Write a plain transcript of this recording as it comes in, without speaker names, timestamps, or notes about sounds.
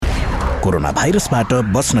Corona भाइरसबाट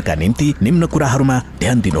बच्नका निम्ति निम्न कुराहरूमा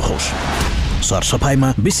ध्यान दिनुहोस्।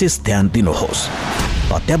 सरसफाइमा विशेष ध्यान दिनुहोस्।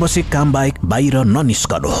 अत्यावश्यक काम बाहेक बाहिर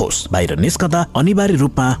ननिस्कनुहोस्। बाहिर निस्कदा अनिवार्य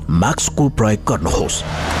रूपमा मास्कको प्रयोग गर्नुहोस्।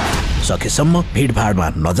 सकेसम्म भिडभाडमा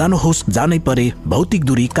नजानुहोस्। जानै परे भौतिक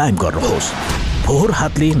दूरी कायम गर्नुहोस्। फोहोर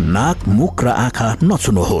हातले नाक, मुख र आँखा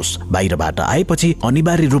नछुनुहोस्। बाहिरबाट आएपछि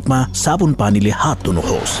अनिवार्य रूपमा साबुन पानीले हात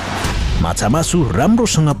धुनुहोस्। माछा मासु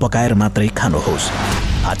राम्रोसँग पकाएर मात्रै खानुहोस्।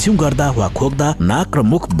 हाछ्यौं गर्दा वा खोक्दा नाक र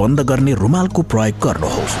मुख बन्द गर्ने रुमालको प्रयोग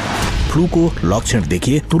गर्नुहोस्। फ्लूको लक्षण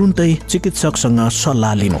देखिए तुरुन्तै चिकित्सकसँग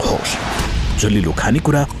सल्लाह लिनुहोस्। झुलिलो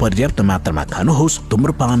खानेकुरा पर्याप्त मात्रामा खानुहोस्।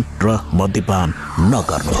 धूम्रपान र मद्यपान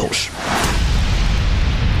नगर्नुहोस्।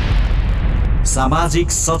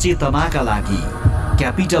 सामाजिक सचेतनाका लागि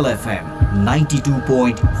capital FM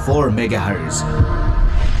 92.4 megahertz.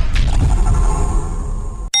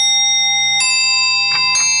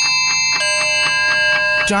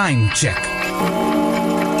 Time check.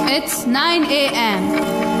 It's 9 a.m.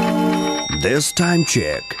 This time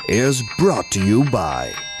check is brought to you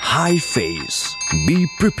by High Face. Be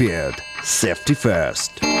prepared. Safety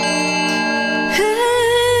first.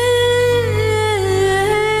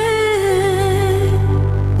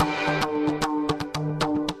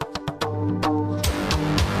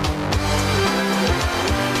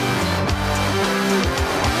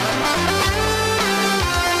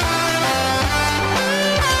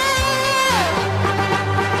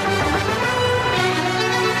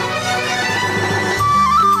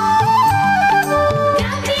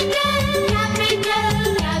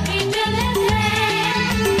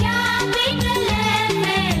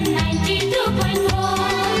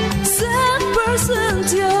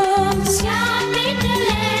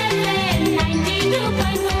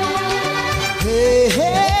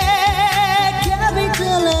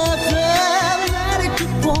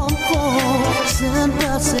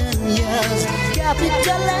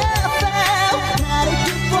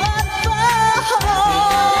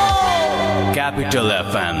 Capital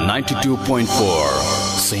FM 92.4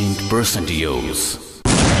 100% use.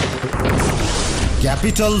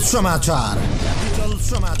 Capital समाचार. Capital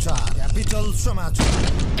समाचार. Capital समाचार.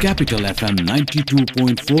 Capital FM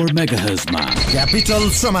 92.4 megahertz मा. Capital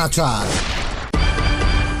समाचार.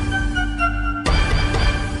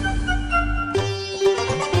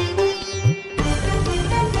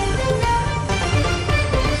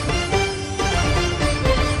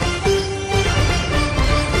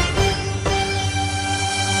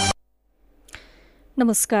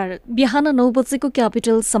 नमस्कार। बिहान 9 बजेको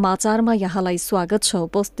capital समाचारमा यहाँलाई स्वागत छ।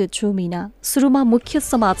 उपस्थित छु मीना। सुरुमा मुख्य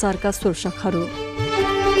समाचारका शीर्षकहरू।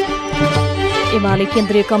 एमाले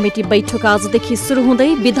केन्द्रीय कमिटी बैठक आजदेखि सुरु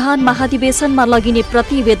हुँदै विधान महाधिवेशनमा लगिने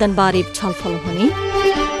प्रतिवेदनबारे छलफल हुने।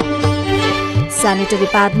 स्यानिटरी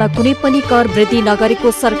प्याडमा कुनै पनि कर वृद्धि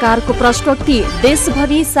नगरेको सरकारको प्रश्नोक्ति।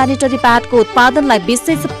 देशभरि स्यानिटरी प्याडको उत्पादनलाई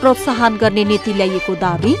विशेष प्रोत्साहन गर्ने नीति ल्याइएको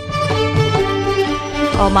दावी।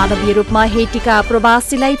 अमानवीय रूपमा हेटीका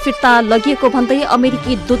प्रवासीलाई फिर्ता लगिएको भन्दै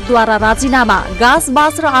अमेरिकी दूतद्वारा राजीनामा। गाँस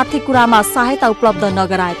बाँस र आर्थिक कुरामा सहायता उपलब्ध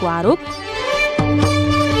नगराएको आरोप।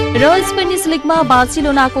 र स्पेनिस लिगमा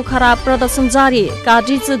बार्सिलोनाको खराब प्रदर्शन जारी।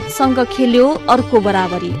 कार्डिजसँग खेल्यो अर्को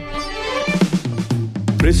बराबरी।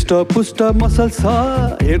 पृष्ठ पुष्ट मसल छ,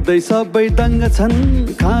 हेर्दै सबै दङ्ग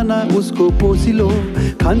छन्। खाना उसको पोसिलो,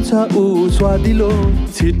 खान्छ ऊ स्वादिलो।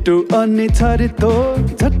 छिटो अनि छरितो,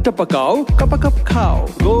 झट्ट पकाऊ, कप कप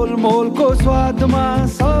खाऊ। गोलमोलको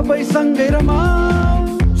स्वादमा सबै सँगै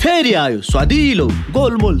रमाऊ। फेरि आयो स्वादिलो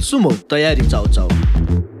गोलमोल सुमो। तयारी Chau Chau.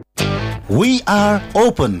 We are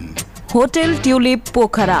open. Hotel Tulip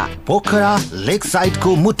Pokhara. Pokhara lake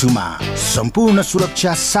साइडको मुटुमा सम्पूर्ण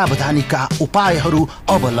सुरक्षा सावधानीका उपायहरू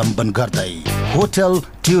अवलम्बन गर्दै होटल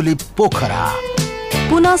ट्युलिप पोखरा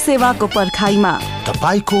पुनः सेवाको पर्खाइमा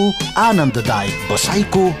तपाईको आनन्ददायक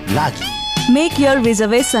बसाइको लागि। Make your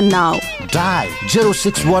reservation now. Dial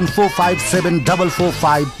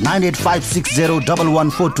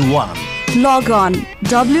 061445745985601141. Log on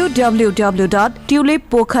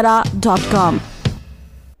www.tulippokhara.com.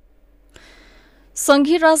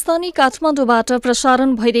 संघीय राजधानी काठमाडौँबाट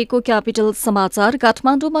प्रसारण भइरहेको क्यापिटल समाचार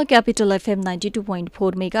काठमाडौँमा क्यापिटल एफएम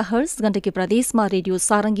 92.4 मेगाहर्ज, गण्डकी प्रदेशमा रेडियो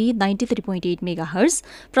सारङ्गी 93.8 मेगाहर्ज,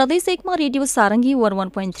 प्रदेश 1 मा रेडियो सारङ्गी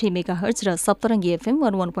 11.3 मेगाहर्ज र सप्तरङ्गी एफएम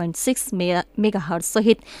 11.6 मेगाहर्ज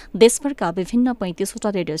सहित देशभरका विभिन्न 35वटा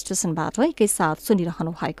रेडियो स्टेशनबाट एकैसाथ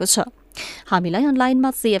सुनिरहनु भएको छ। हामीलाई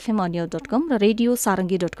अनलाइनमा cfmaudio.com र रेडियो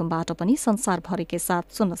सारङ्गी.com बाट पनि संसारभरिकै साथ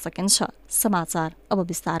सुन्न सकिन्छ। समाचार अब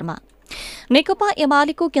विस्तारमा। नेकपा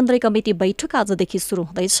एमालेको केन्द्रीय कमिटी बैठक आजदेखि सुरु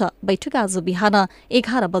हुँदैछ। बैठक आज बिहान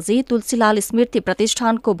 11 बजे तुलसीलाल स्मृति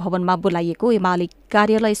प्रतिष्ठानको भवनमा बोलाइएको एमाले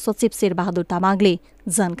कार्यालय सचिव शेरबहादुर तामाङले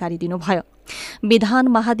जानकारी दिनुभयो। विधान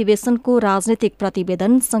महाधिवेशनको राजनीतिक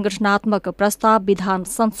प्रतिवेदन, संगठनात्मक प्रस्ताव, विधान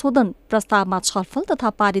संशोधन प्रस्तावमा छलफल तथा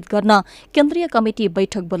पारित गर्न केन्द्रीय कमिटी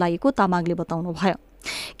बैठक बोलाइएको तामाङले बताउनुभयो।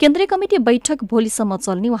 केन्द्रीय कमिटी बैठक भोलिसम्म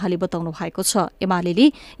चल्ने उहाँले बताउनु भएको छ।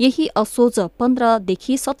 एमालेले यही असोज 15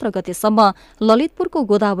 देखि 17 गतेसम्म ललितपुरको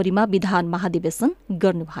गोदावरीमा विधान महाधिवेशन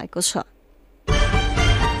गर्नुभएको छ।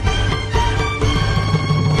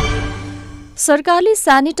 सरकारले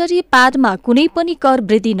सेनिटरी प्याडमा कुनै पनि कर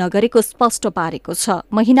वृद्धि नगरेको स्पष्ट पारेको छ।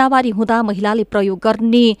 महिनावारी हुँदा महिलाले प्रयोग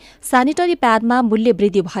गर्ने सेनिटरी प्याडमा मूल्य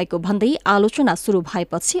वृद्धि भएको भन्दै आलोचना शुरू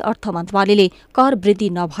भएपछि अर्थ मन्त्रालयले कर वृद्धि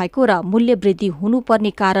नभएको र मूल्य वृद्धि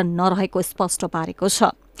हुनुपर्ने कारण नरहेको स्पष्ट पारेको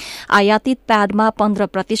छ। आयातित प्याडमा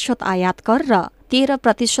 15% आयात कर र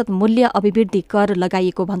 13% मूल्य अभिवृद्धि कर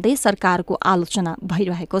लगाइएको भन्दै सरकारको आलोचना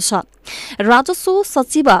भइरहेको छ। राजस्व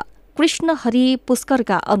सचिव कृष्णहरि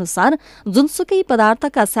पुष्करका अनुसार जुनसुकै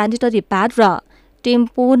पदार्थका सेनिटरी प्याड र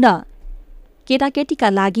टेम्पोन, केटाकेटीका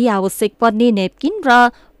लागि आवश्यक पर्ने नेपकिन र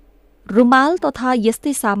रुमाल तथा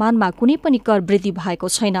यस्तै सामानमा कुनै पनि कर वृद्धि भएको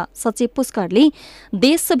छैन। सचिव पुष्करले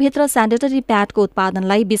देशभित्र सेनिटरी प्याडको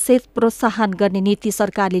उत्पादनलाई विशेष प्रोत्साहन गर्ने नीति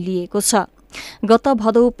सरकारले लिएको छ। गत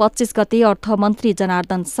भदौ 25 गते अर्थमन्त्री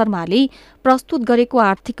जनार्दन शर्माले प्रस्तुत गरेको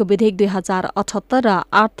आर्थिक विधेयक 2078 र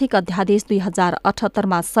आर्थिक अध्यादेश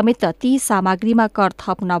 2078मा समेत ती सामग्रीमा कर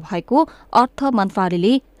थप नभएको अर्थ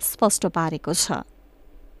मन्त्रालयले स्पष्ट पारेको छ।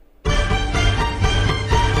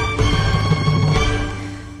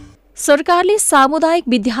 सरकारले सामुदायिक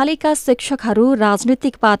विद्यालयका शिक्षकहरू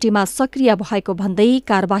राजनीतिक पार्टीमा सक्रिय भएको भन्दै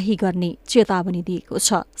कार्यवाही गर्ने चेतावनी दिएको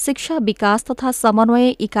छ। शिक्षा विकास तथा समन्वय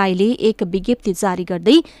इकाइले एक विज्ञप्ति जारी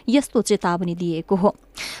गर्दै यस्तो चेतावनी दिएको हो।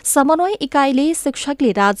 समन्वय इकाइले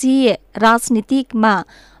शिक्षकले राजनीतिकमा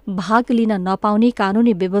भाग लिन नपाउने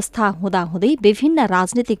कानूनी व्यवस्था हुँदाहुँदै विभिन्न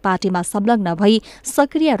राजनीतिक पार्टीमा संलग्न भई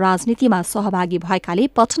सक्रिय राजनीतिमा सहभागी भएकाले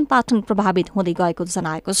पठन पाठन प्रभावित हुँदै गएको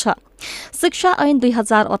जनाएको छ। शिक्षा ऐन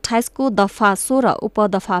 2028 को दफा 16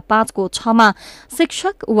 उपदफा 5 को 6 मा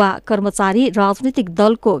शिक्षक वा कर्मचारी राजनीतिक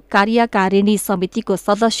दलको कार्यकारिणी समितिको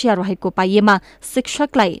सदस्य रहेको पाइएमा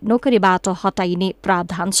शिक्षकलाई नोकरीबाट हटाइने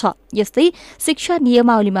प्रावधान छ। यस्तै शिक्षा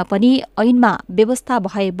नियमावलीमा पनि ऐनमा व्यवस्था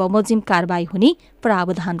भए बमोजिम कारबाही हुने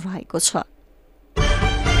प्रावधान रहेको छ।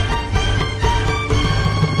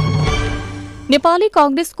 नेपाली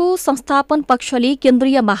कांग्रेसको संस्थापन पक्षले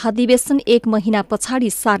केन्द्रीय महाधिवेशन 1 महिना पछाडि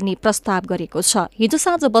सार्ने प्रस्ताव गरेको छ। हिजो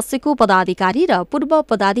साँझ बसेको पदाधिकारी र पूर्व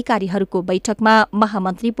पदाधिकारीहरूको बैठकमा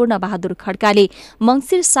महामन्त्री पूर्णबहादुर खड्काले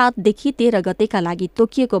मंसिर 7 देखि 13 गतेका लागि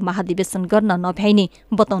तोकिएको महाधिवेशन गर्न नभ्याइने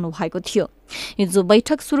बताउनु भएको थियो। हिजो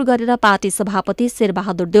बैठक शुरू गरेर पार्टी सभापति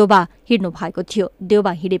शेरबहादुर देउबा हिँड्नु भएको थियो।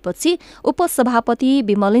 देउबा हिँडेपछि उपसभापति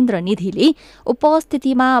विमलेन्द्र निधिले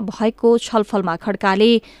उपस्थितिमा भएको छलफलमा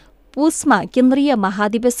खड्काले पुसमा केन्द्रीय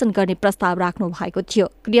महाधिवेशन गर्ने प्रस्ताव राख्नु भएको थियो।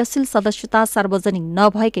 क्रियाशील सदस्यता सार्वजनिक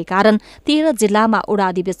नभएकै कारण 13 जिल्लामा उडा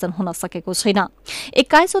अधिवेशन हुन सकेको छैन।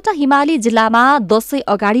 21वटा हिमाली जिल्लामा दशैं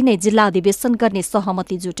अगाडि नै जिल्ला अधिवेशन गर्ने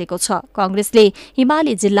सहमति जुटेको छ। कांग्रेसले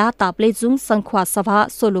हिमाली जिल्ला ताप्लेजुङ, सङ्खुवासभा,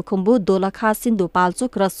 सोलुखुम्बु, दोलखा,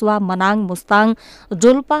 सिन्धुपाल्चोक, रसुवा, मनाङ, मुस्ताङ,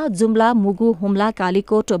 डोल्पा, जुम्ला, मुगु, हुम्ला,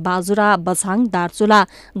 कालीकोट, बाजुरा, बझाङ, दार्चुला,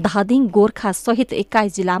 धादिङ, गोर्खा सहित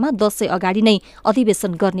 21 जिल्लामा दशैं अगाडि नै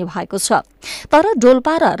अधिवेशन गर्ने भएको छ। तर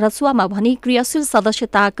डोल्पा र रसुवामा भने क्रियाशील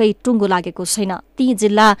सदस्यताकै टुङ्गो लागेको छैन। ती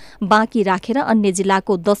जिल्ला बाँकी राखेर अन्य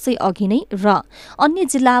जिल्लाको दशैं अघि नै र अन्य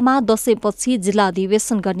जिल्लामा दशैंपछि जिल्ला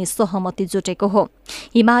अधिवेशन गर्ने सहमति जुटेको हो।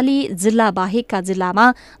 हिमाली जिल्ला बाहेकका जिल्लामा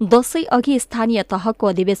दशैं अघि स्थानीय तहको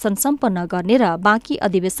अधिवेशन सम्पन्न गर्ने र बाँकी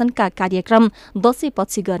अधिवेशनका कार्यक्रम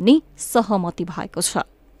दशैंपछि गर्ने सहमति भएको छ।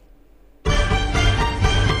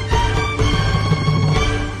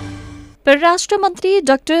 परराष्ट्र मन्त्री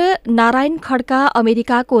डाक्टर नारायण खड्का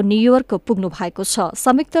अमेरिकाको न्यूयोर्क पुग्नु भएको छ।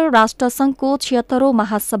 संयुक्त राष्ट्र संघको 76औं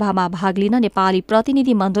महासभामा भाग लिन नेपाली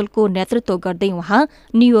प्रतिनिधि मण्डलको नेतृत्व गर्दै उहाँ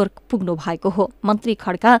न्यूयोर्क पुग्नु भएको हो। मन्त्री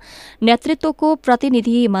खड्का नेतृत्वको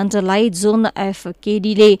प्रतिनिधि मण्डललाई जोन एफ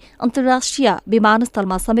केडीले अन्तर्राष्ट्रिय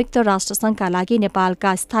विमानस्थलमा संयुक्त राष्ट्र संघका लागि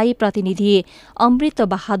नेपालका स्थायी प्रतिनिधि अमृत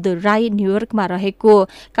बहादुर राई, न्यूयोर्कमा रहेको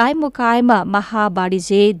कायम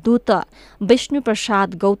महावाणिज्य दूत विष्णु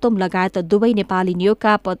प्रसाद गौतम लगायत दुवै नेपाली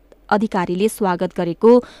नियोगका अधिकारीले स्वागत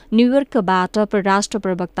गरेको न्यूयोर्कबाट परराष्ट्र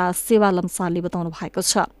प्रवक्ता सेवा लम्सालले बताउनु भएको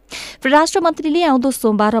छ। परराष्ट्र मन्त्रीले आउँदो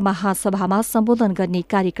सोमबार महासभामा सम्बोधन गर्ने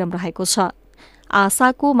कार्यक्रम रहेको छ।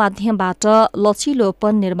 आशाको माध्यमबाट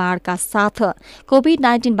लचिलोपन निर्माणका साथ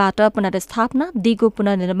कोभिड-19बाट पुनर्स्थापना, दिगो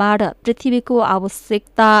पुनर्निर्माण, पृथ्वीको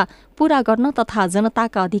आवश्यकता पूरा गर्न तथा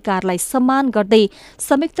जनताका अधिकारलाई सम्मान गर्दै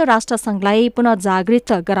संयुक्त राष्ट्रसंघलाई पुनः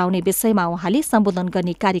जागृत गराउने विषयमा उहाँले सम्बोधन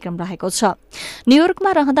गर्ने कार्यक्रम रहेको छ।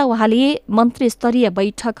 न्यूयोर्कमा रहँदा उहाँले मन्त्री स्तरीय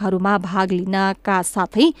बैठकहरूमा भाग लिनका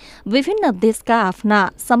साथै विभिन्न देशका आफ्ना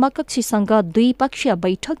समकक्षीसँग द्विपक्षीय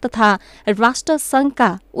बैठक तथा राष्ट्रसंघका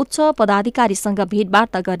उच्च पदाधिकारीसँग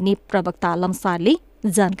भेटवार्ता गर्ने प्रवक्ता लम्सारले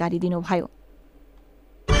जानकारी दिनुभयो।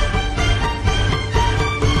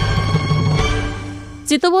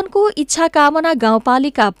 चितवनको इच्छाकामना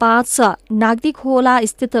गाउँपालिका 5 नागदी खोला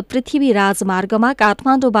स्थित पृथ्वी राजमार्गमा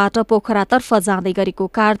काठमाडौँबाट पोखरातर्फ जाँदै गरेको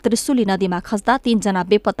कार त्रिशुली नदीमा खस्दा 3 जना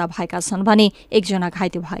बेपत्ता भएका छन् भने 1 जना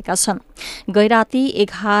घाइते भएका छन्। गैराती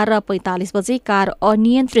 11:45 बजे कार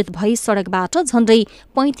अनियन्त्रित भई सड़कबाट झण्डै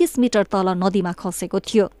 35 मिटर तल नदीमा खसेको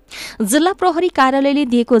थियो। जिल्ला प्रहरी कार्यालयले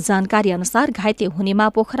दिएको जानकारी अनुसार घाइते हुनेमा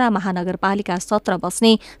पोखरा महानगरपालिका 17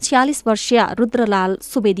 बस्ने 46 वर्षीय रुद्रलाल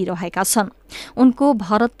सुवेदी रहेका छन्। उनको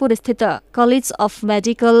भरतपुर स्थित कलेज अफ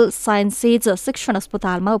मेडिकल साइन्सेज शिक्षण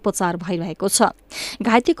अस्पतालमा उपचार भइरहेको छ।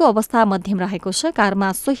 घाइतेको अवस्था मध्यम रहेको छ।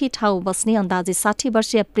 कारमा सोही ठाउँ बस्ने अन्दाजी 60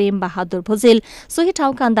 वर्षीय प्रेम बहादुर भुजेल, सोही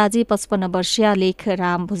ठाउँका अन्दाजी 55 वर्षीय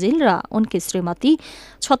लेखराम भुजेल र उनकी श्रीमती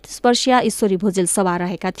 36 वर्षीय ईश्वरी भुजेल सवार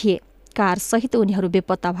रहेका थिए। कार सहित उनीहरू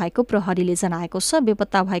बेपत्ता भएको प्रहरीले जनाएको छ।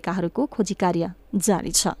 बेपत्ता भएकाहरूको खोजी कार्य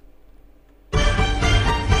जारी छ।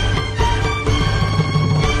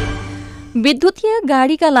 विद्युतीय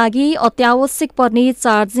गाडीका लागि अत्यावश्यक पर्ने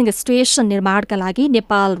चार्जिङ स्टेशन निर्माणका लागि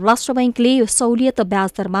नेपाल राष्ट्र बैंकले सहुलियत ब्याज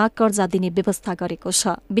दरमा कर्जा दिने व्यवस्था गरेको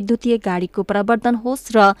छ। विद्युतीय गाडीको प्रवर्धन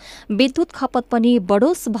होस् र विद्युत खपत पनि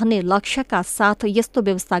बढोस् भन्ने लक्ष्यका साथ यस्तो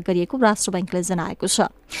व्यवस्था गरिएको राष्ट्र बैंकले जनाएको छ।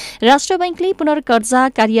 राष्ट्र बैंकले पुनर्कर्जा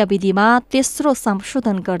कार्यविधिमा तेस्रो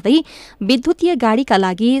संशोधन गर्दै विद्युतीय गाडीका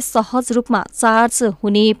लागि सहज रूपमा चार्ज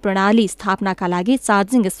हुने प्रणाली स्थापनाका लागि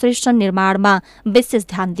चार्जिङ स्टेशन निर्माणमा विशेष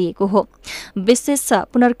ध्यान दिएको हो। विशेष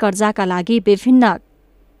पुनर्कर्जाका लागि विभिन्न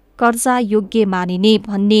कर्जा योग्य मानिने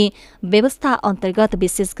भन्ने व्यवस्था अन्तर्गत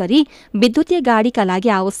विशेष गरी विद्युतीय गाडीका लागि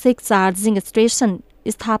आवश्यक चार्जिङ स्टेशन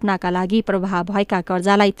स्थापनाका लागि प्रभाव भएका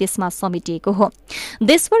कर्जालाई त्यसमा समेटिएको हो।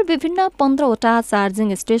 देशभर विभिन्न 15वटा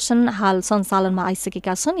चार्जिङ स्टेशन हाल सञ्चालनमा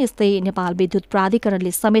आइसकेका छन्। यस्तै नेपाल विद्युत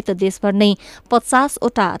प्राधिकरणले समेत देशभर नै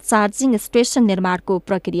 50वटा चार्जिङ स्टेशन निर्माणको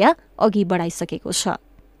प्रक्रिया अघि बढाइसकेको छ।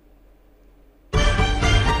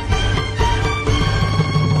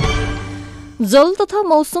 जल तथा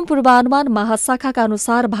मौसम पूर्वानुमान महाशाखाका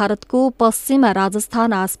अनुसार भारतको पश्चिम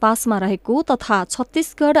राजस्थान आसपासमा रहेको तथा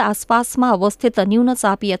छत्तीसगढ़ आसपासमा अवस्थित न्यून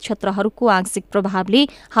चापीय क्षेत्रहरूको आंशिक प्रभावले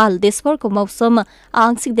हाल देशभरको मौसम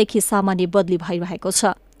आंशिकदेखि सामान्य बदली भइरहेको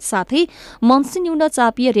छ। साथै मनसून न्यून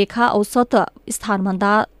चापीय रेखा औसत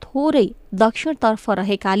स्थानभन्दा थोरै दक्षिणतर्फ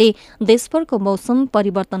रहेकाले देशभरको मौसम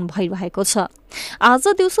परिवर्तन भइरहेको छ। आज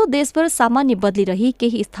दिउँसो देशभर सामान्य बदली रही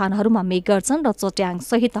केही स्थानहरूमा मेघगर्जन र चट्याङ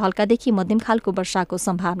सहित हल्कादेखि मध्यम खालको वर्षाको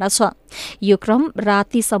सम्भावना छ। यो क्रम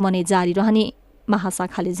रातिसम्म नै जारी रहने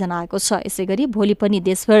महाशाखाले जनाएको छ। यसैगरी भोलि पनि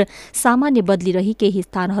देशभर सामान्य बदली रही केही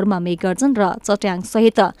स्थानहरूमा मेघगर्जन र चट्याङ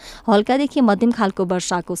सहित हल्कादेखि मध्यम खालको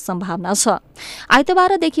वर्षाको सम्भावना छ।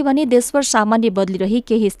 आइतबारदेखि भने देशभर सामान्य बदली रही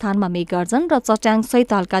केही स्थानमा मेघगर्जन र चट्याङ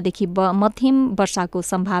सहित हल्कादेखि मध्यम वर्षाको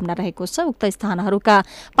सम्भावना रहेको छ। उक्त स्थानहरूका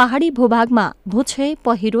पहाड़ी भूभागमा भूक्षय,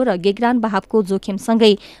 पहिरो र गेग्रान बहावको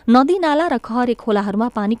जोखिमसँगै नदी नाला र खहरे खोलाहरूमा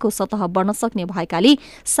पानीको सतह बढ्न सक्ने भएकाले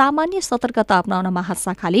सामान्य सतर्कता अपनाउन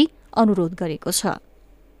महाशाखाले अनुरोध गरेको छ।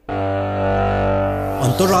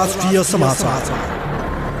 अन्तर्राष्ट्रिय समाचार।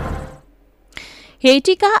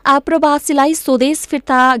 हेटीका आप्रवासीलाई स्वदेश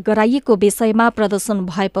फिर्ता गराइएको विषयमा प्रदर्शन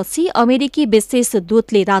भएपछि अमेरिकी विशेष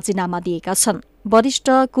दूतले राजीनामा दिएका छन्। वरिष्ठ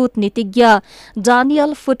कूटनीतिज्ञ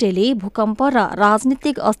डानियल फुटेले भूकम्प र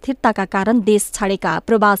राजनीतिक अस्थिरताका कारण देश छाडेका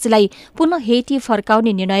प्रवासीलाई पुनः हेटी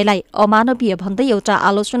फर्काउने निर्णयलाई अमानवीय भन्दै एउटा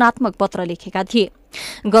आलोचनात्मक पत्र लेखेका थिए।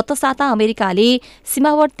 गत साता अमेरिकाले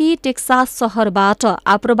सीमावर्ती टेक्सास शहरबाट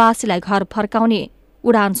आप्रवासीलाई घर फर्काउने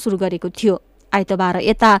उडान शुरू गरेको थियो। आइतबार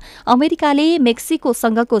यता अमेरिकाले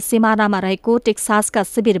मेक्सिकोसँगको सिमानामा रहेको टेक्सासका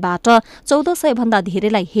शिविरबाट 1400 भन्दा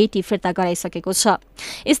धेरैलाई हेटी फिर्ता गराइसकेको छ।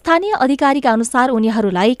 स्थानीय अधिकारीका अनुसार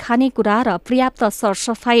उनीहरूलाई खानेकुरा र पर्याप्त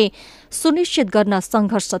सरसफाई सुनिश्चित गर्न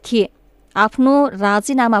संघर्ष थिए। आफ्नो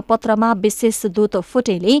राजीनामा पत्रमा विशेष दूत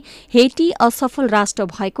फुटेले हेटी असफल राष्ट्र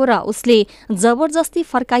भएको र उसले जबरजस्ती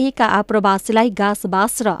फर्काइएका आप्रवासीलाई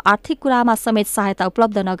गाँसबास र आर्थिक कुरामा समेत सहायता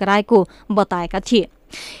उपलब्ध नगराएको बताएका थिए।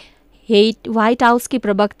 व्हाइट हाउसकी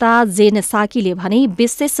प्रवक्ता जेन साकीले भने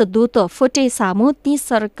विशेष दूत फुटे सामु ती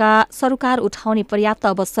सरकार उठाउने पर्याप्त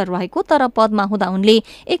अवसर रहेको तर पदमा हुँदा उनले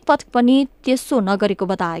एकपटक पनि त्यसो नगरेको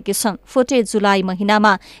बताएकी छन्। फुटे जुलाई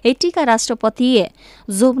महिनामा हेटीका राष्ट्रपति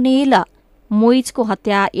जोभनेल मोइजको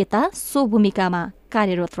हत्या यता सो भूमिकामा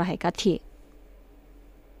कार्यरत रहेका थिए।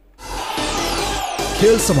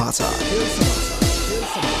 खेल समाचार।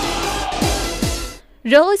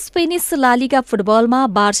 र स्पेनिस लालिगा फुटबलमा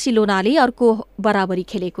बार्सिलोनाले अर्को बराबरी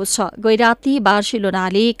खेलेको छ। गैराती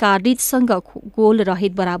बार्सिलोनाले कार्डिजसँग गोल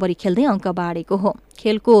रहित बराबरी खेल्दै अङ्क बाँडेको हो।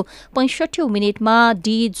 खेलको 65औं मिनेटमा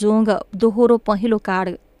डी जोङ दोहोरो पहिलो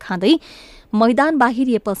कार्ड खाँदै मैदान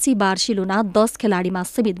बाहिरिएपछि बार्सिलोना 10 खेलाडीमा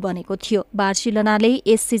सीमित बनेको थियो। बार्सिलोनाले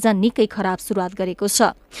यस सिजन निकै खराब सुरुवात गरेको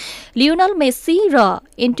छ। लियोनल मेस्सी र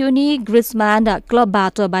एन्टोनी ग्रिजम्यान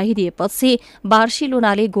क्लबबाट बाहिरिएपछि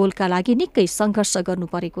बार्सिलोनाले गोलका लागि निकै सङ्घर्ष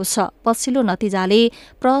गर्नुपरेको छ। पछिल्लो नतिजाले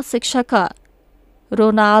प्रशिक्षक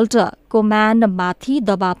रोनाल्ड कोम्यानमाथि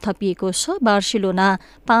दबाव थपिएको छ। बार्सिलोना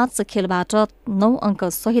 5 खेलबाट 9 अङ्क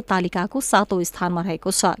सहित तालिकाको 7औं स्थानमा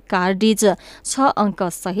रहेको छ। कार्डिज 6 अङ्क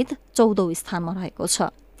सहित 14औं स्थानमा रहेको छ।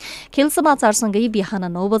 खेल समाचारसँगै बिहान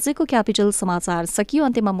 9 बजेको क्यापिटल समाचार सकियो।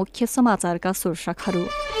 अन्त्यमा मुख्य समाचारका शीर्षकहरू।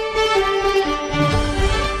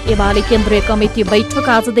 एमाले केन्द्रीय कमिटी बैठक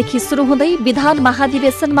आजदेखि शुरू हुँदै विधान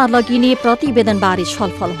महाधिवेशनमा लगिने प्रतिवेदनबारे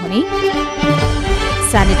छलफल हुने।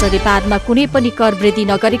 स्यानिटरी प्याडमा कुनै पनि कर वृद्धि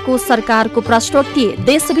नगरेको सरकारको प्रश्नोक्ति।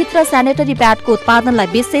 देशभित्र स्यानिटरी प्याडको उत्पादनलाई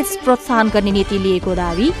विशेष प्रोत्साहन गर्ने नीति लिएको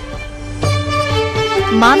दावी।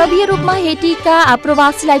 मानवीय रूपमा हेटीका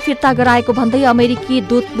आप्रवासीलाई फिर्ता गराएको भन्दै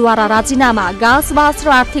अमेरिकी दूतद्वारा राजीनामा। गाँसबास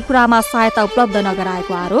र आर्थिक कुरामा सहायता उपलब्ध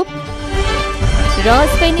नगराएको आरोप। र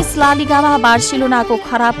स्पेनिस लालिगामा बार्सिलोनाको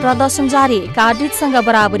खराब प्रदर्शन जारी। कार्डिजसँग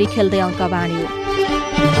बराबरी खेल्दै अङ्क बाँड्यो।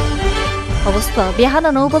 अवस्था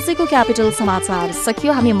बिहान 9 बजेको क्यापिटल समाचार सकियो।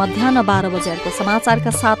 हामी मध्याह 12 बजेको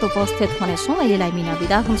समाचारका साथ उपस्थित हुनेछौँ। अहिलेलाई मिना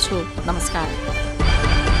बिदा हुन्छु। नमस्कार।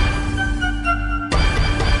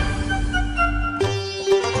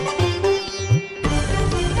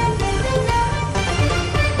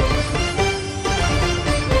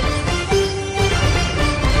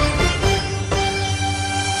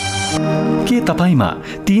 के तपाईमा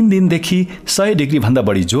 3 दिनदेखि 100 डिग्री भन्दा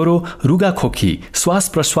बढी ज्वरो, रुगा खोकी, श्वास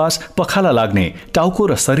प्रश्वास, पखाला लाग्ने, टाउको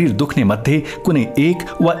र शरीर दुख्ने मध्ये कुनै एक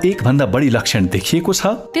वा एक भन्दा बढी लक्षण देखिएको छ?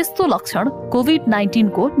 त्यस्तो लक्षण कोभिड-19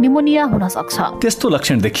 को निमोनिया हुन सक्छ। त्यस्तो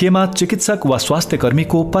लक्षण देखिएमा चिकित्सक वा स्वास्थ्य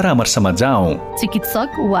कर्मीको परामर्शमा जाऔं।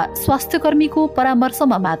 चिकित्सक वा स्वास्थ्य कर्मीको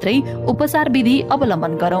परामर्शमा मात्रै उपचार विधि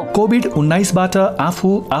अवलम्बन गरौं। कोभिड-19 बाट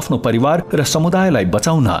आफू, आफ्नो परिवार र समुदायलाई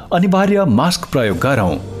बचाउन अनिवार्य मास्क प्रयोग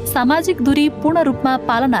गरौं। सामाजिक दूरी पूर्ण रूपमा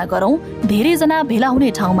पालना गरौं। धेरै जना भेला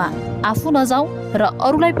हुने ठाउँमा आफू नजाऊ र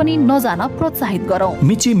अरूलाई पनि नजान प्रोत्साहित गरौं।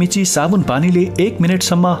 मिची मिची साबुन पानीले 1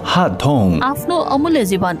 मिनेटसम्म हात धौं। आफ्नो अमूल्य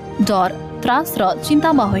जीवन डर, त्रास र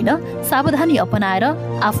चिन्तामा होइन, सावधानी अपनाएर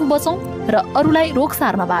आफू बचौं र अरूलाई रोग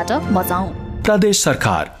सार्नबाट बचाऊ। प्रदेश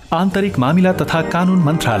सरकार, आन्तरिक मामिला तथा कानून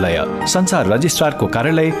मन्त्रालय, संचार रजिस्ट्रारको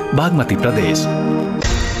कार्यालय, बागमती प्रदेश।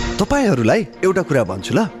 तपाईहरुलाई एउटा कुरा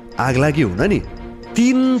भन्छु ल, आगलागी हुन नि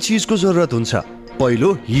 3 चीजको जरुरत हुन्छ।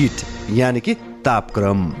 पहिलो हिट यानी कि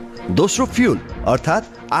तापक्रम, दोस्रो फ्युल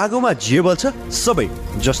अर्थात आगोमा जे बल्छ सबै,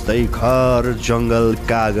 जस्तै घर, जंगल,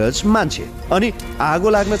 कागज, मान्छे। अनि आगो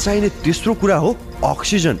लाग्न चाहिने तेस्रो कुरा हो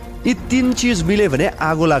अक्सिजन। यी 3 चीज मिले भने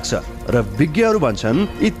आगो लाग्छ र विज्ञहरू भन्छन्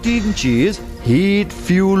यी 3 चीज हिट,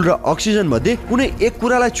 फ्युल र अक्सिजन मध्ये कुनै एक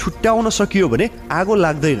कुरालाई छुट्याउन सकियो भने आगो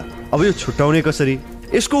लाग्दैन। अब यो छुट्याउने कसरी?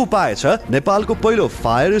 यसको उपाय छ नेपालको पहिलो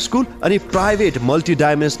फायर स्कुल अनि private multi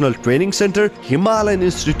dimensional training centre Himalayan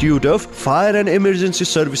institute of fire and emergency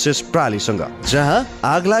services प्रालीसँग, जहाँ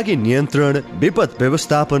आगलागी नियन्त्रण, विपद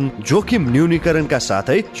व्यवस्थापन, जोखिम न्यूनीकरणका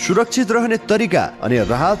साथै सुरक्षित रहने तरिका अनि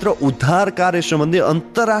राहत र उद्धार कार्य सम्बन्धी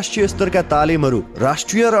अन्तर्राष्ट्रिय स्तरका तालिमहरू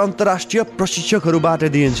राष्ट्रिय र अन्तर्राष्ट्रिय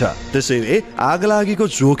प्रशिक्षकहरूबाट दिइन्छ। त्यसैले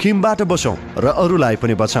आगलागीको जोखिमबाट बचौं र अरूलाई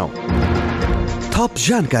पनि बचाऊ। थप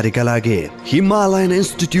जानकारीका लागि Himalayan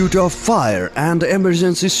institute of fire and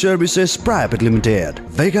emergency services private limited,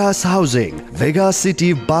 Vegas housing, Vegas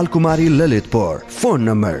city, Balkumari, Lalitpur. Phone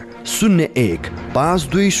number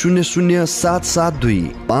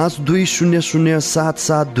 01-5200-772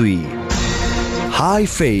 5200-772। High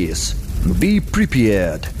face, be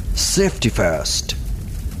prepared, safety first.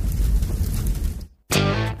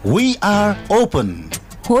 We are open.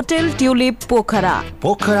 Hotel Tulip Pokhara,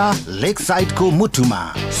 Pokhara lake साइडको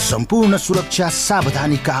मुटुमा सम्पूर्ण सुरक्षा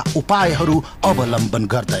सावधानीका उपायहरू अवलम्बन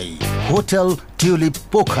गर्दै होटल ट्युलिप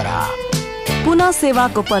पोखरा पुनः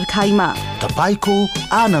सेवाको पर्खाइमा तपाईको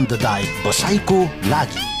आनन्ददायक बसाइको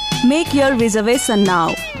लागि। Make your reservation now.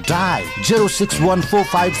 Dial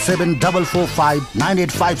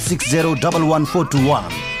 0614457985601141।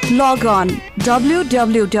 Log on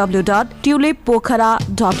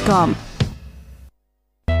www.tulippokhara.com.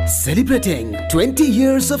 Celebrating 20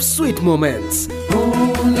 years of sweet moments.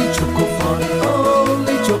 Only Choco Fun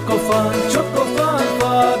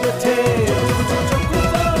for the tail.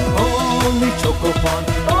 Only Choco Fun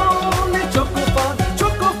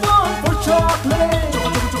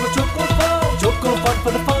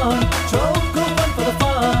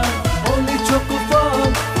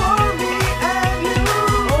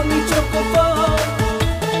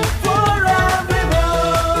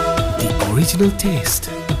original taste,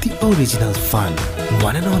 the original fun,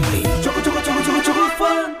 one and only. Choco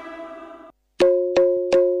fun.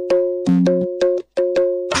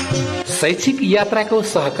 शैक्षिक यात्राको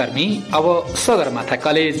सहकर्मी अब Sagarmatha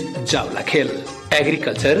college Jawalakhel.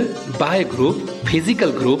 Agriculture, bio group,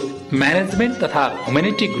 physical group, management तथा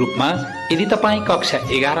humanity ग्रुपमा यदि तपाईँ कक्षा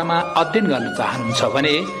 11 मा अध्ययन गर्न चाहनुहुन्छ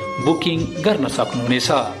भने बुकिङ गर्न सक्नुहुनेछ।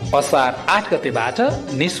 असार 8 गतेबाट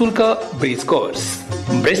निशुल्क ब्रिज कोर्स।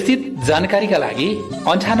 विस्तृत जानकारीका लागि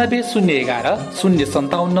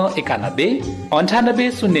 9801105791,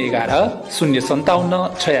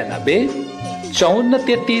 9801105796,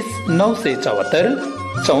 5433 974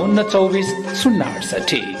 5424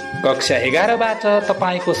 068। कक्षा 11 बाट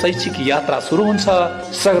तपाईको शैक्षिक यात्रा सुरु हुन्छ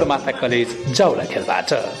सगरमाथा कलेज जावलाखेलबाट।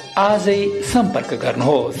 आजै सम्पर्क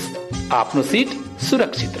गर्नुहोस्, आफ्नो सिट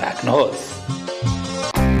सुरक्षित राख्नुहोस्।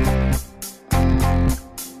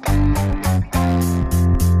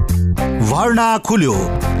 भर्ना खुल्यो।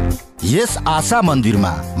 यस आशा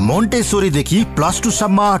मन्दिरमा मोन्टेसोरीदेखि +2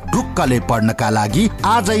 सम्म ढुक्कले पढ्नका लागि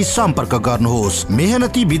आजै सम्पर्क गर्नुहोस्।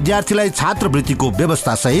 मेहनती विद्यार्थीलाई छात्रवृत्तिको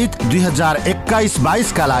व्यवस्था सहित 2021-22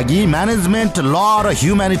 का लागि म्यानेजमेन्ट, ल र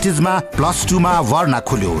ह्युम्यानिटिजमा +2 मा भर्ना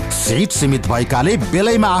खुल्यो। सिट सीमित भएकाले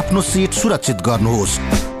बेलैमा आफ्नो सिट सुरक्षित गर्नुहोस्।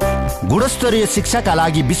 गुणस्तरीय शिक्षाका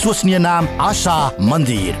लागि विश्वसनीय नाम आशा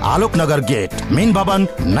मन्दिर, आलोकनगर गेट, मेन भवन,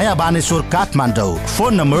 नयाँ बानेश्वर, काठमाडौँ।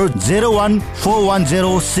 Phone number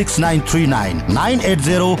 0141069399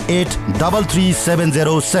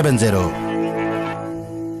 9808337070।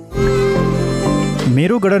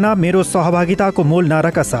 मेरो गणना मेरो सहभागिताको मूल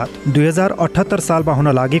नाराका साथ 2078 सालमा हुन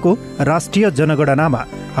लागेको राष्ट्रिय जनगणनामा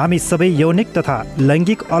हामी सबै यौनिक तथा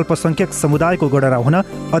लैङ्गिक अल्पसंख्यक समुदायको गणना हुन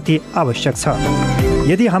अति आवश्यक छ।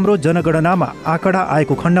 यदि हाम्रो जनगणनामा आँकडा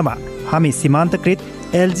आएको खण्डमा हामी सीमान्तकृत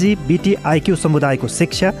LGBTIQ समुदायको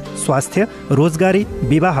शिक्षा, स्वास्थ्य, रोजगारी,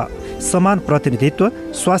 विवाह, समान प्रतिनिधित्व,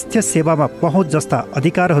 स्वास्थ्य सेवामा पहुँच जस्ता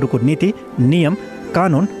अधिकारहरूको नीति, नियम,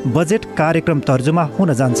 कानुन, बजेट, कार्यक्रम तर्जुमा हुन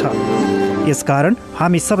जान्छ। यसकारण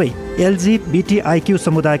हामी सबै LGBTIQ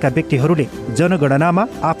समुदायका व्यक्तिहरूले जनगणनामा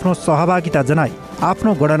आफ्नो सहभागिता जनाई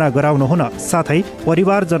आफ्नो गणना गराउनु हुन, साथै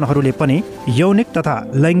परिवारजनहरूले पनि यौनिक तथा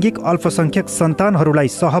लैङ्गिक अल्पसंख्यक सन्तानहरूलाई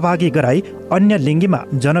सहभागी गराई अन्य लिङ्गीमा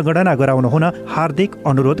जनगणना गराउनु हुन हार्दिक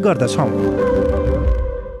अनुरोध गर्दछौँ।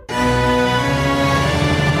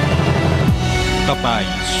 तपाईँ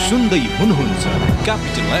सुन्दै हुनुहुन्छ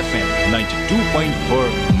क्यापिटल FM 92.4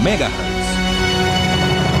 मेगाहर्ज।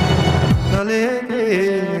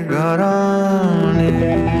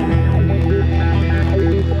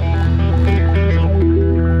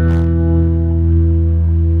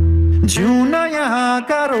 जिउन यहाँ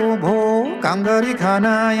गाह्रो भो, काम गरी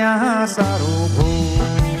खाना यहाँ साह्रो भो।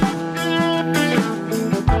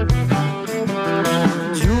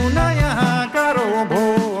 जिउन यहाँ गाह्रो भो,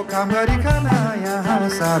 काम गरी खाना यहाँ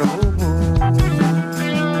साह्रो भो।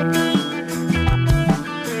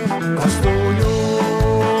 कस्तो यो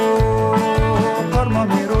कर्म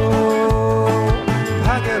मेरो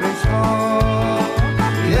भाग्य रहेछ,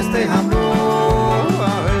 यस्तै हाम्रो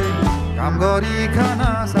काम गरी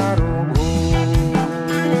खाना साह्रो।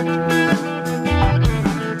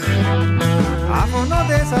 आफ्नो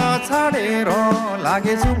देश छाडेर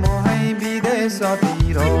लागेछु म है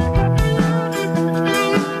विदेशतिर।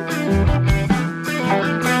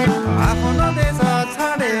 आफ्नो देश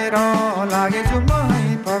छाडेर लागेछु म है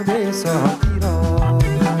परदेशतिर।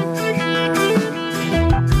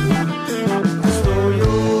 कस्तो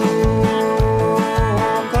यो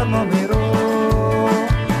कर्म मेरो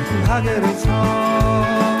भाग्य रहेछ,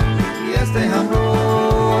 यस्तै हाम्रो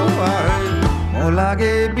म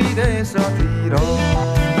लागे विदेशतिर।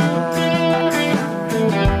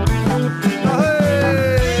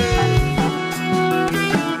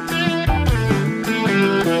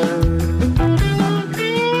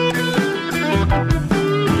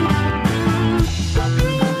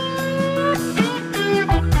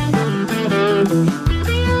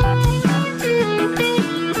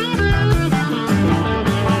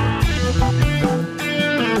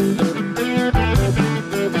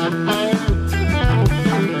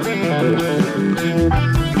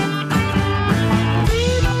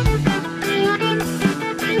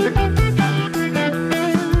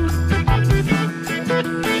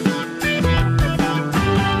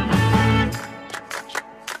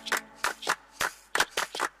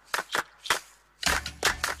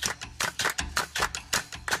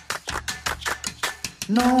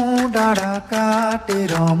 नौ डाँडा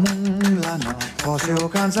काटेर मुङ्लान बस्यो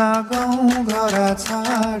कान्छा गाउँ घर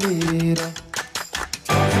छाडेर।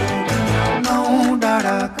 नौ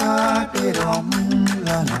डाँडा काटेर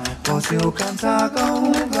मुङ्लान बस्यो कान्छा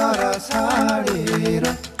गाउँ घर छाडेर।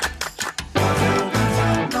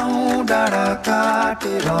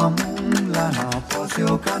 काटेर मुला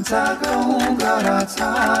नपस्यो कान्छा गाउँ घर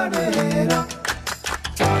छाडेर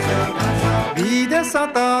विदेश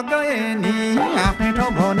त गए नि आफ्नै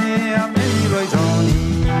ठाउँ भने आफ्नै रहेछ नि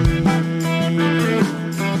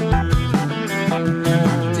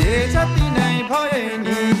जे जति नै भए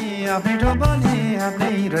नि आफ्नै ठाउँ भने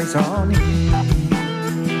आफ्नै रहेछ नि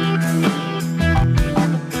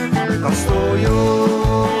कस्तो यो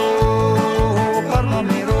कर्म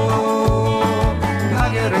मेरो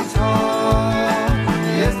भाग्य रहेछ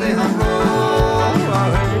यस्तै हाम्रो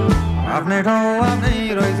आफ्नै ठाउँ आफ्नै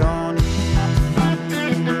रहेछ नि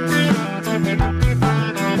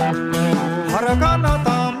फर्कन त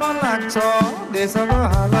मन लाग्छ देशको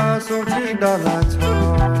हाल सोची डर लाग्छ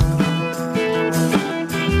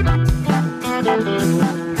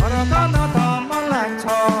फर्कन त मन लाग्छ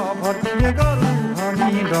फर्किने गरौँ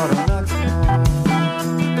भनी डर लाग्छ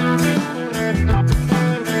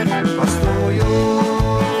कस्तो यो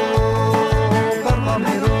कर्म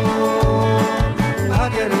मेरो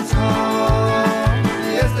भाग्य रहेछ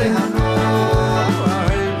यस्तै हाम्रो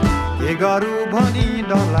के गरौँ भनी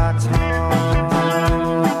डर लाग्छ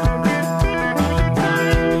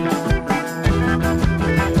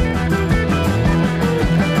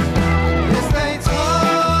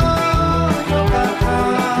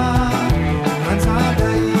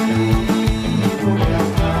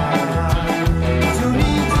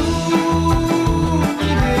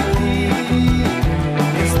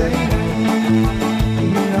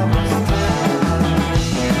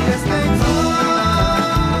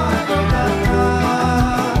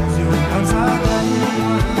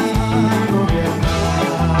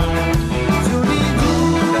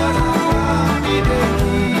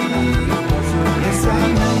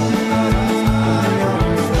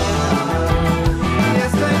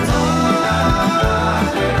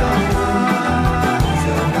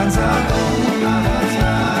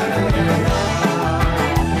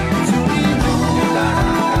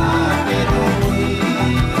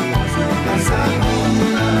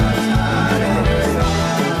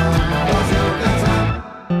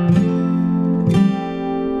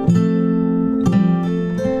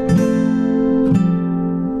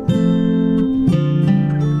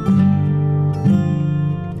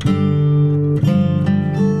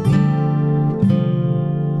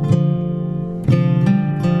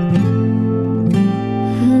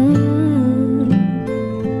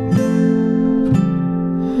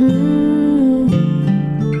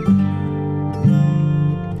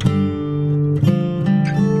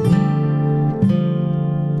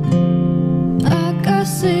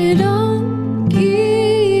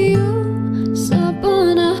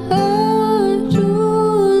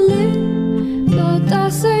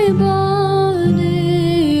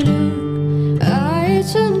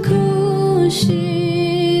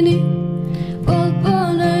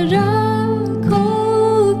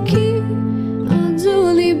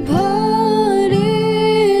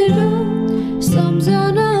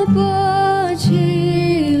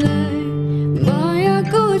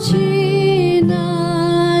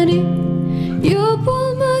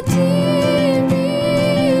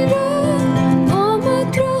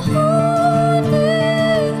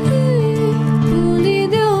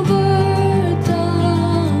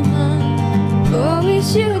Oh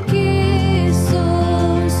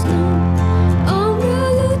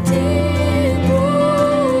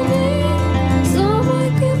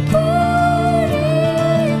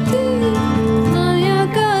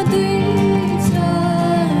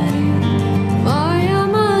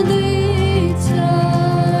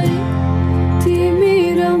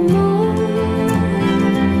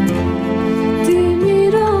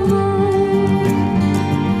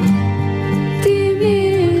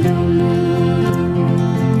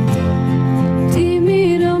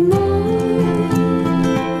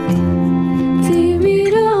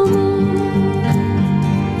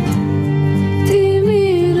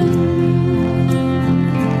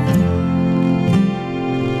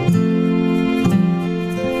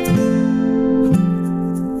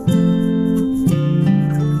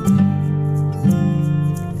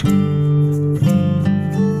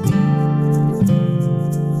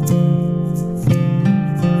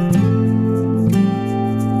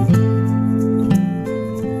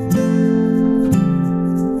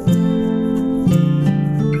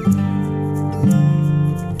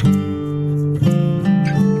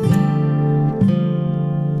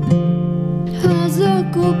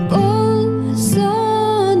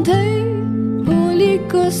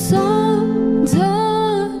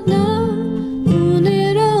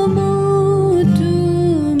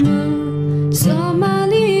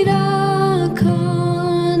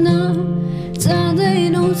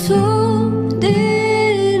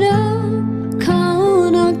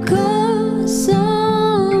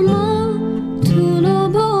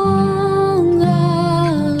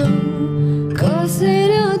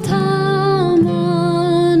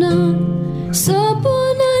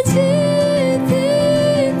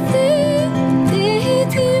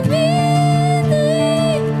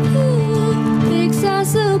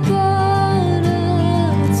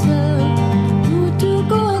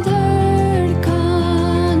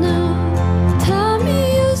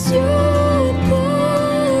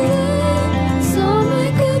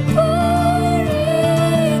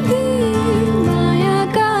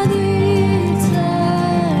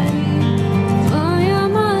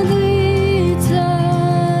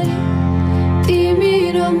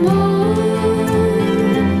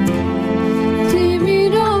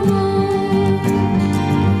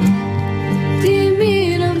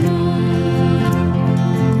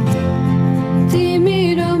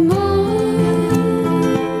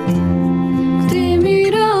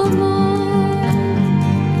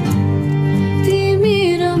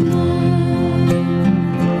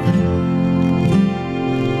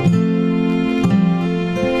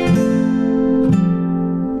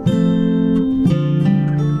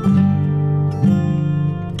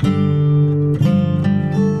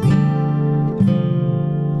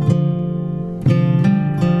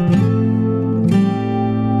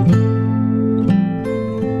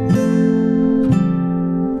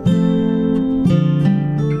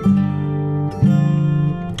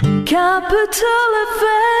Capital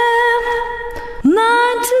FM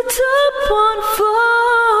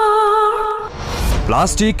 92.4.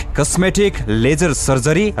 Plastic, cosmetic, laser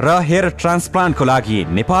surgery र हेयर ट्रान्सप्लान्टको लागि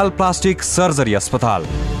नेपाल प्लास्टिक सर्जरी अस्पताल।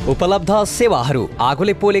 उपलब्ध सेवाहरू: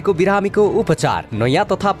 आगोले पोलेको बिरामीको उपचार, नयाँ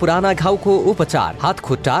तथा पुराना घाउको उपचार, हात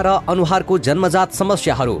खुट्टा र अनुहारको जन्मजात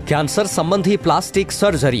समस्याहरू, क्यान्सर सम्बन्धी प्लास्टिक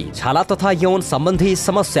सर्जरी, छाला तथा यौन सम्बन्धी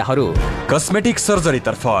समस्याहरू। कस्मेटिक सर्जरी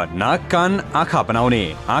तर्फ नाक, कान, आँखा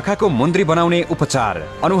बनाउने, आँखाको मुन्द्री बनाउने उपचार,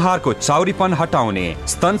 अनुहारको चाउरीपन हटाउने,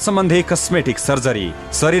 स्तन सम्बन्धी कस्मेटिक सर्जरी,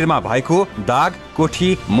 शरीरमा भएको दाग,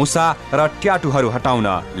 कोठी, मुसा र ट्याटुहरू हटाउन,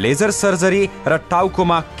 लेजर सर्जरी र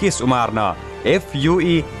टाउकोमा केश उमार्न,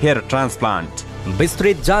 FUE हेयर ट्रान्सप्लान्ट।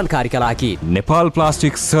 विस्तृत जानकारीका लागि नेपाल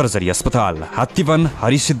प्लास्टिक सर्जरी अस्पताल, हात्तीवन,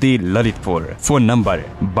 हरिसिद्धि, ललितपुर। Phone number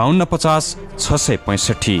 5250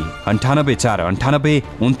 665 98498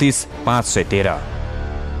 29 513।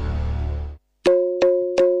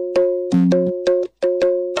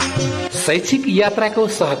 शैक्षिक यात्राको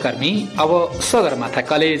सहकर्मी अब Sagarmatha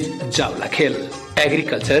college Jawalakhel.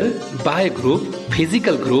 Agriculture, bio group,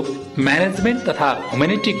 physical group, management तथा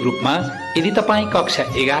ह्युमेनिटी ग्रुपमा यदि तपाईँ कक्षा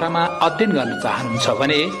 11 मा अध्ययन गर्न चाहनुहुन्छ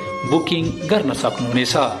भने बुकिङ गर्न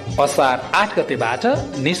सक्नुहुनेछ। असार 8 गतेबाट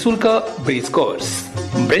निशुल्क ब्रिज कोर्स।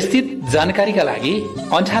 विस्तृत जानकारीका लागि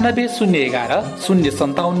 9801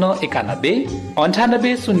 057 91,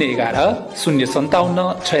 9801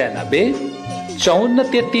 057 96,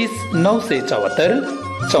 5433 974,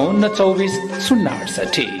 5424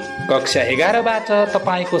 068। कक्षा 11 बाट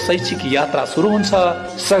तपाईको शैक्षिक यात्रा सुरु हुन्छ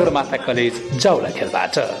सगरमाथा कलेज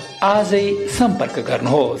जावलाखेलबाट। आजै सम्पर्क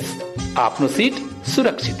गर्नुहोस्, आफ्नो सिट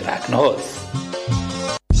सुरक्षित राख्नुहोस्।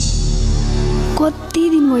 कति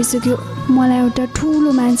दिन भइसक्यो मलाई एउटा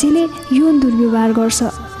ठुलो मान्छेले यौन दुर्व्यवहार गर्छ,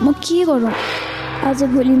 म के गरौँ? आज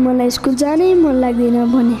भोलि मलाई स्कुल जानै मन लाग्दैन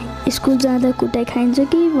भने स्कुल जाँदा कुटाइ खाइन्छ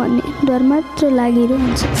कि भन्ने डर मात्र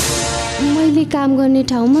लागिरहन्छ। मैले काम गर्ने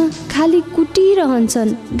ठाउँमा खालि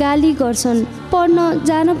कुटिरहन्छन्, गाली गर्छन्, पढ्न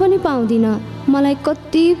जान पनि पाउँदिनँ। मलाई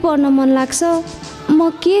कति पढ्न मन लाग्छ,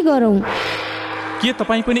 म के गरौँ? के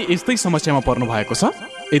तपाईँ पनि यस्तै समस्यामा पर्नु भएको छ?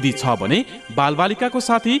 यदि छ भने बालबालिकाको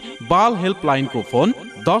साथी बाल हेल्पलाइनको फोन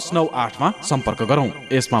 1098 मा सम्पर्क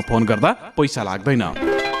गरौँ। यसमा फोन गर्दा पैसा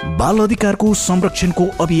लाग्दैन। बाल अधिकारको संरक्षणको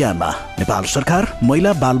अभियानमा नेपाल सरकार,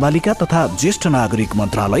 महिला बालबालिका तथा ज्येष्ठ नागरिक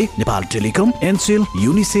मन्त्रालय, नेपाल टेलिकम, एनसेल,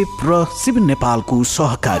 युनिसेफ र सिभिल नेपालको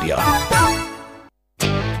सहकार्य।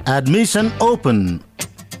 Admission open.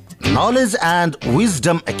 Knowledge and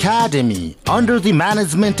Wisdom Academy, under the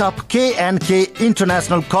management of K&K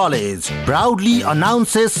International College, proudly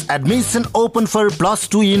announces admission open for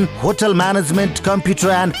 +2 in Hotel Management,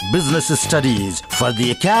 Computer and Business Studies for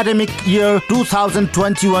the academic year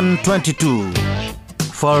 2021-22.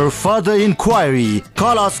 For further inquiry,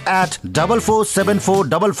 call us at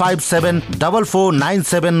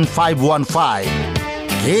 44745574497515.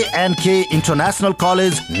 K&K International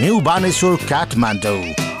College, New Baneswar,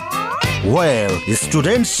 Kathmandu, where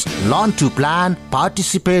students learn to plan,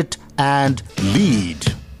 participate and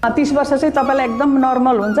lead. 30 वर्ष चाहिँ तपाईलाई एकदम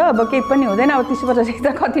normal हुन्छ, अब केही पनि हुँदैन। अब 30 वर्षदेखि त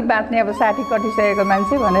कति बाँच्ने, अब 60 कटिसकेको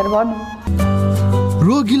मान्छे भनेर भन्नु।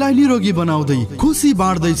 रोगीलाई निरोगी बनाउँदै खुसी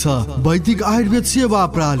बाँड्दैछ वैदिक आयुर्वेद सेवा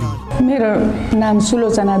प्रणाली। मेरो नाम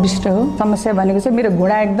सुलोचना विष्ट हो। समस्या भनेको चाहिँ मेरो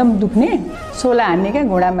घुँडा एकदम दुख्ने, सोला हान्ने क्या,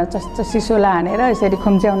 घुँडामा चस्चसी सोला हानेर यसरी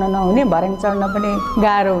खुम्च्याउन नहुने, भर्याङ चढ्न पनि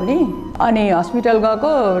गाह्रो हुने। अनि हस्पिटल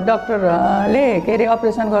गएको, डाक्टरले के अरे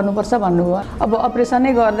अपरेसन गर्नुपर्छ भन्नुभयो। अब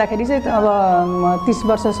अपरेसनै गर्दाखेरि चाहिँ अब 30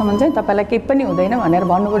 वर्षसम्म चाहिँ तपाईँलाई केही पनि हुँदैन भनेर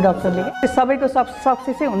भन्नुभयो डाक्टरले। सबैको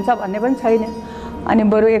सक्सेसै हुन्छ भन्ने पनि छैन। अनि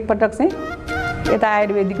बरु एकपटक चाहिँ यता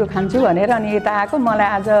आयुर्वेदिकको खान्छु भनेर अनि यता आएको। मलाई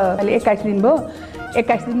आज अहिले 21 दिन भयो।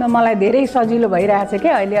 21 दिनमा मलाई धेरै सजिलो भइरहेछ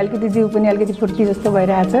क्या। अहिले अलिकति जिउ पनि अलिकति फुर्की जस्तो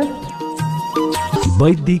भइरहेछ।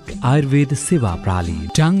 वैदिक आयुर्वेद सेवा प्रणाली,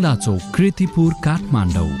 टाङ्ला चौक, कृतिपुर,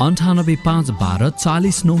 काठमाडौँ। 985112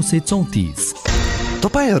 40934।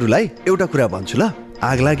 तपाईहरूलाई एउटा कुरा भन्छु ल,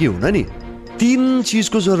 आगलागी हुन नि 3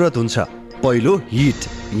 चीजको जरुरत हुन्छ। पहिलो हिट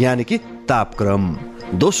यानि कि तापक्रम,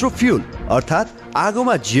 दोस्रो फ्युल अर्थात्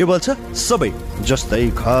आगोमा जे बल्छ सबै,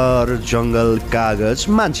 जस्तै घर, जंगल, कागज,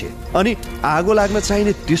 मान्छे। अनि आगो लाग्न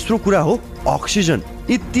चाहिने तेस्रो कुरा हो अक्सिजन।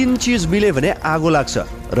 यी 3 चीज मिले भने आगो लाग्छ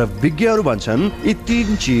र विज्ञहरू भन्छन् यी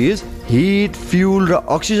 3 चीज हिट, फ्युल र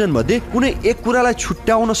अक्सिजन मध्ये कुनै एक कुरालाई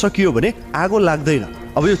छुट्याउन सकियो भने आगो लाग्दैन।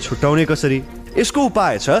 अब यो छुट्याउने कसरी? यसको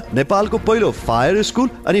उपाय छ नेपालको पहिलो फायर स्कुल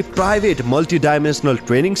अनि private multi dimensional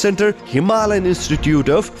training centre Himalayan institute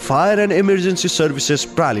of fire and emergency services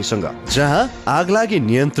प्रालीसँग, जहाँ आगलागी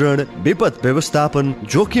नियन्त्रण, विपद व्यवस्थापन,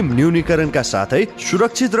 जोखिम न्यूनीकरणका साथै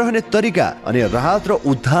सुरक्षित रहने तरिका अनि राहत र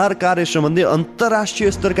उद्धार कार्य सम्बन्धी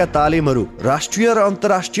अन्तर्राष्ट्रिय स्तरका तालिमहरू राष्ट्रिय र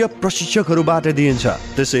अन्तर्राष्ट्रिय प्रशिक्षकहरूबाट दिइन्छ।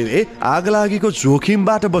 त्यसैले आगलागीको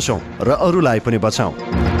जोखिमबाट बचौं र अरूलाई पनि बचाउँ।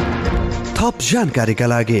 थप जानकारीका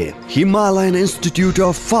लागि Himalayan institute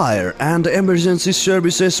of fire and emergency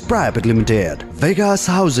services private limited, Vegas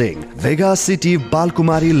housing, Vegas city,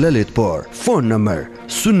 Balkumari, Lalitpur. Phone number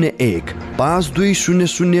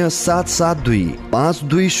 01-5200-772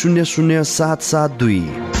 5200-772।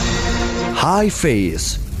 High face,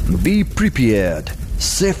 be prepared,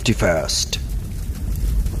 safety first.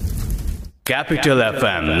 Capital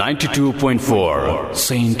FM 92.4,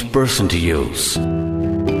 Saint Person to Use.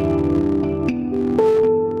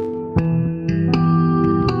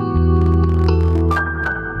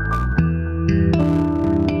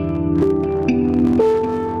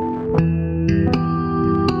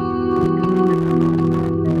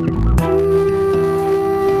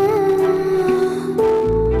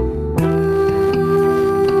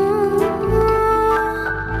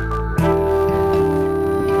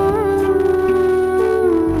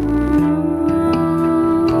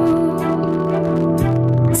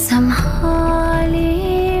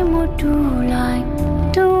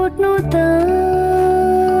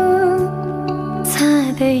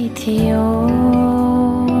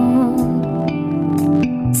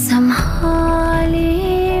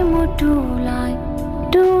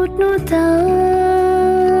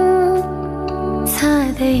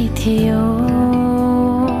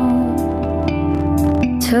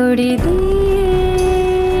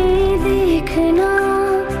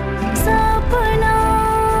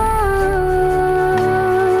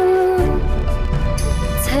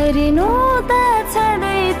 छरिनु त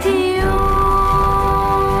छँदै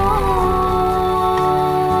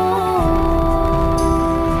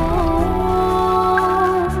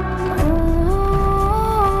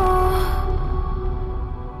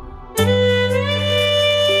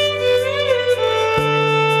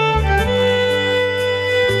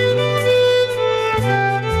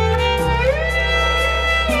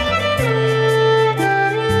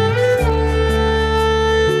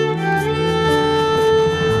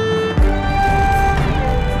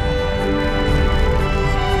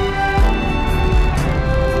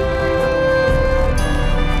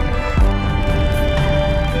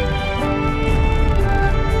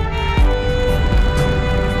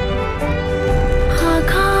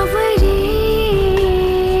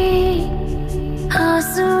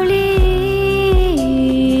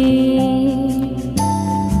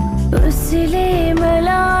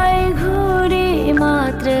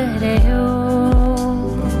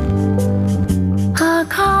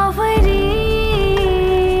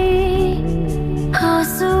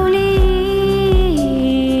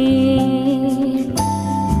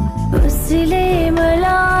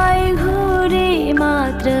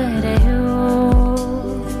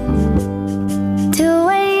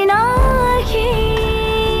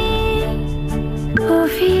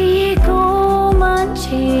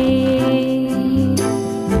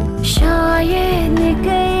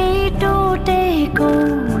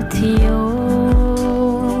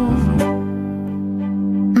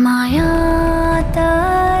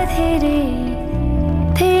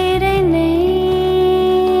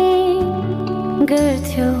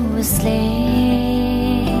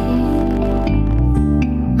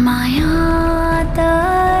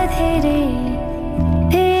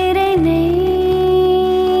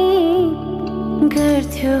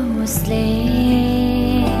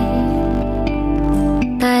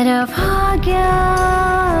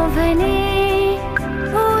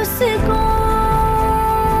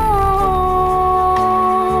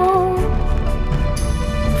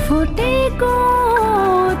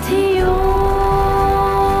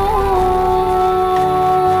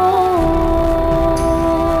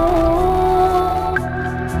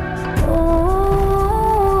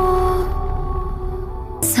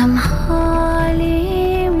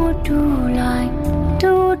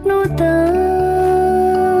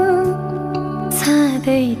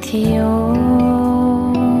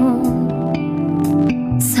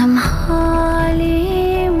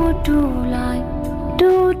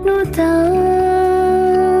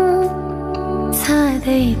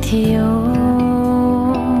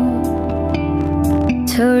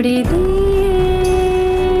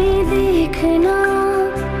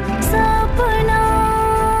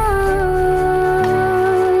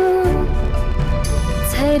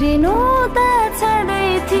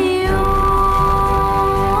थियो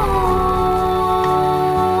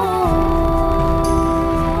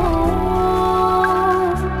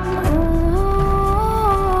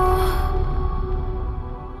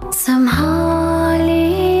सम्हाले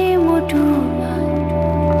मुटुमा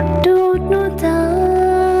टुट्नु त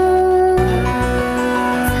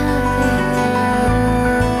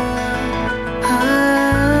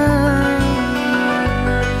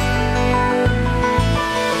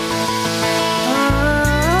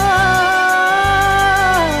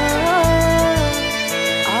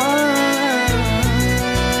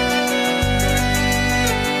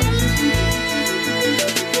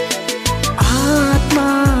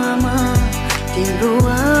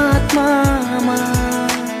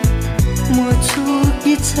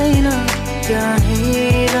छैन त्यहाँ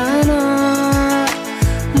हेरन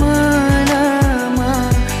मनमा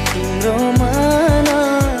तिम्रो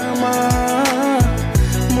मनमा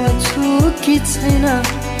म छु कि छैन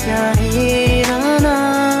त्यहाँ हेरन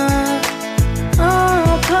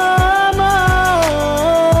आँखामा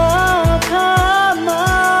आँखामा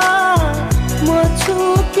म छु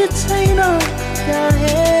कि छैन त्यहाँ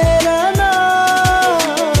हेरन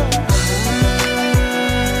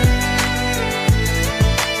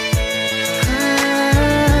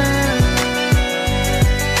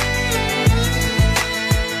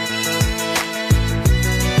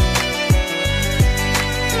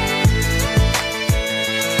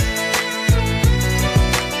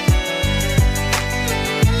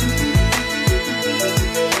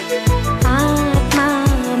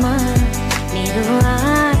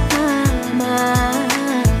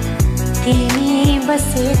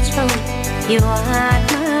बसेछौ यो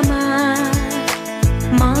आत्मामा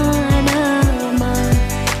मनमा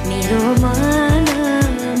मेरो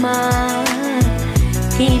मनमा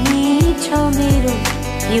तिमी छौ मेरो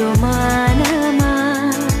यो मनमा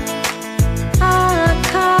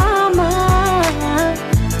आँखामा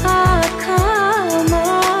आँखामा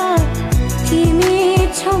तिमी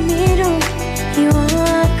छौ मेरो यो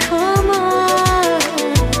आँखामा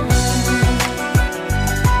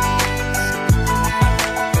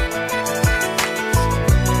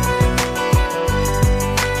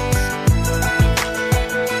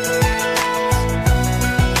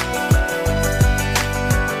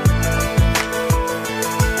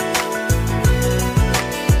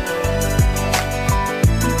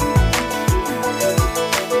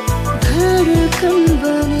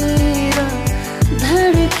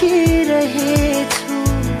रहेछु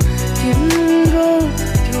तिम्रो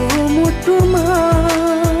त्यो मुटुमा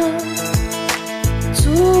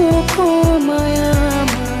चोखो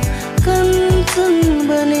मायामा कञ्चन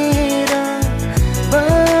बनेर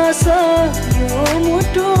बस यो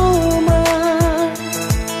मुटुमा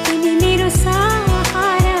तिमी मेरो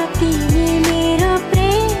सहारा तिमी मेरो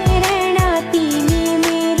प्रेरणा तिमी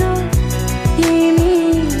मेरो तिमी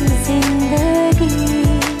जिन्दगी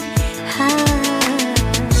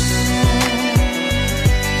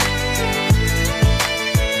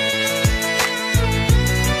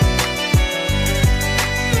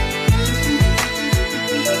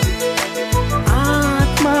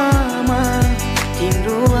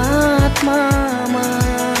आत्मामा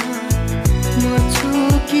म छु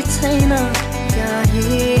कि छैन त्यहाँ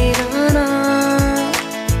हेरन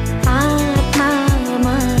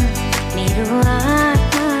आत्मामा मेरो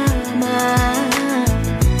आत्मामा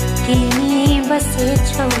तिमी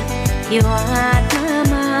बसेछौ यो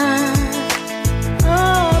आत्मामा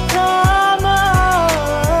आँखामा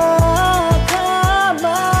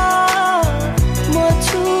आँखामा म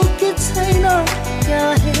छु कि छैन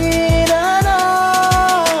त्यहाँ हेरन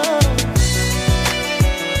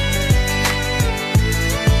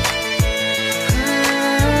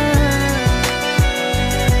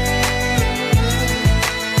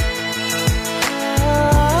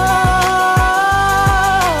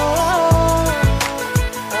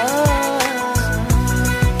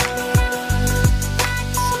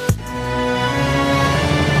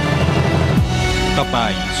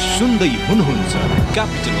तपाईं सुन्दै हुनुहुन्छ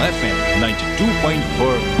क्यापिटल एफएम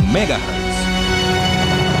 92.4 मेगाहर्ट्ज।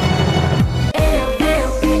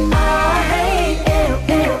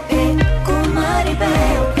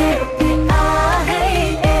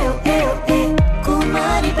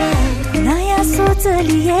 नयाँ सोच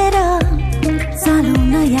लिएर चालौ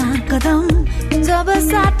नयाँ कदम जब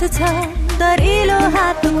साथ छ दरिलो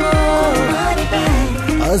हातको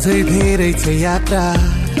अझै धेरै छ यात्रा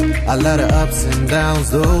A lot of ups and downs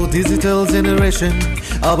though digital generation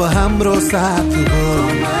अब हाम्रो साथ हो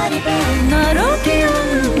नरोकियो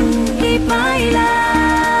हे पाइला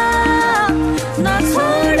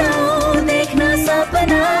नछोडौ देख्न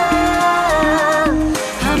सपना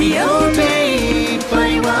हामी एउटै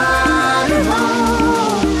परिवार हौ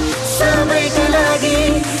सबैका लागि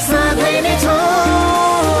सधैँ नै छौ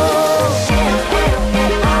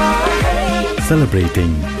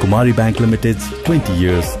Celebrating Kumari Bank Limited's 20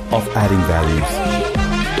 years of adding values.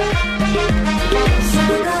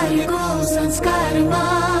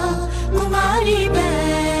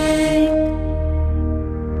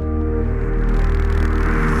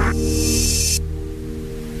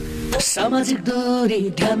 सामाजिक दूरी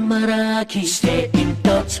ध्यानमा राखी stay in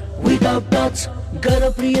touch without touch गर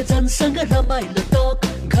प्रियजनसँग रमाइलो टक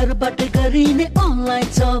घरबाट गरिने अनलाइन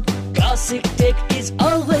जब Classic Tech is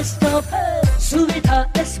always top सुविधा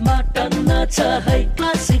यसमा टन्न छ है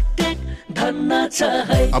क्लासिक टेक धन्न छ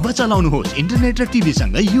है। अब चलाउनुहोस् इन्टरनेट र टिभी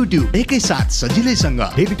सँगै युट्युब एकैसाथ सजिलैसँग।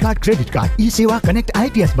 Debit card credit card eSewa connect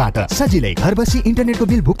IPS बाट सजिलै घर बसी इन्टरनेटको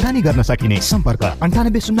बिल भुक्तानी गर्न सकिने। सम्पर्क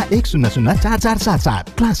 9801004477।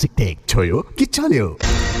 क्लासिक टेक छोयो कि चल्यो।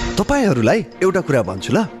 तपाईहरुलाई एउटा कुरा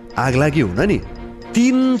भन्छु ल, आगलागी हुन नि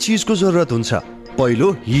 3 चीजको जरुरत हुन्छ।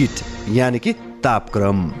 पहिलो हिट यानी कि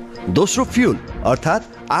तापक्रम, दोस्रो फ्युल अर्थात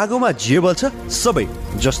आगोमा जे बल्छ सबै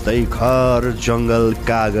जस्तै घर जंगल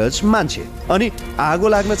कागज मान्छे, अनि आगो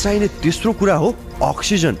लाग्न चाहिने तेस्रो कुरा हो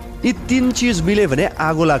अक्सिजन। यी 3 चीज मिले भने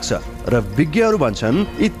आगो लाग्छ र विज्ञहरू भन्छन्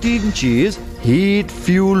यी 3 चीज हिट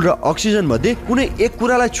फ्युल र अक्सिजन मध्ये कुनै एक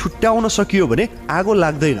कुरालाई छुट्याउन सकियो भने आगो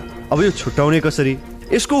लाग्दैन। अब यो छुट्याउने कसरी?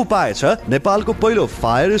 यसको उपाय छ नेपालको पहिलो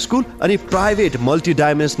फायर स्कुल अनि private multi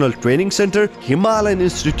dimensional training centre Himalayan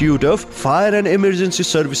institute of fire and emergency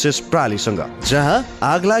services प्रालीसँग, जहाँ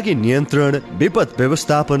आगलागी नियन्त्रण, विपद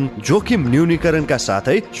व्यवस्थापन, जोखिम न्यूनीकरणका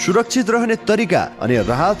साथै सुरक्षित रहने तरिका अनि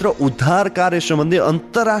राहत र उद्धार कार्य सम्बन्धी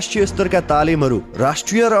अन्तर्राष्ट्रिय स्तरका तालिमहरू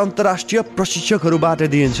राष्ट्रिय र अन्तर्राष्ट्रिय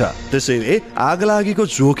प्रशिक्षकहरूबाट दिइन्छ। त्यसैले आगलागीको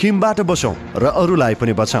जोखिमबाट बचौं र अरूलाई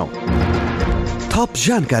पनि बचाउँ। थप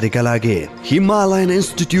जानकारीका लागि Himalayan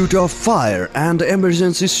institute of fire and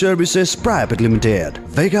emergency services private limited,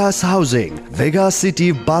 Vegas housing, Vegas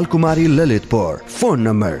city, Balkumari, Lalitpur. Phone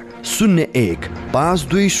number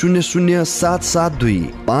 0152000772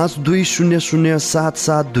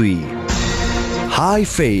 52000772। High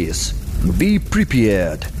face, be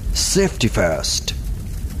prepared, safety first.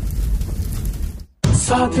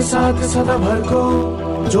 साथ साथ सदाभरको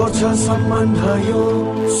जोड्छ सम्बन्ध यो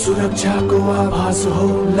सुरक्षाको आभास हो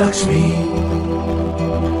लक्ष्मी।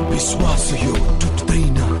 विश्वास यो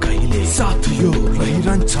टुट्दैन कहिले, साथ यो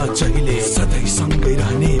रहिरहन्छ जहिले, सधैँ सँगै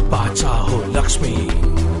रहने बाचा हो लक्ष्मी।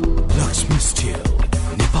 लक्ष्मी स्टिल,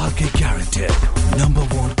 नेपालकै guaranteed number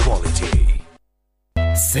 1 quality.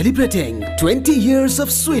 Celebrating 20 years of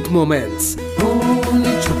sweet moments.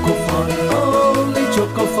 Only Choco Fun, only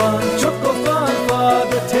Choco Fun, Choco Fun for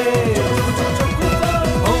the tail.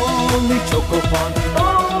 Only Choco Fun,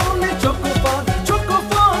 only Choco Fun, Choco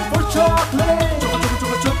Fun for chocolate.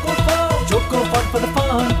 Choco Fun, Choco Fun for the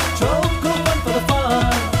fun, Choco Fun for the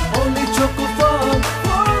fun. Only Choco Fun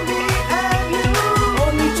for me and you.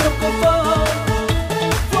 Only Choco Fun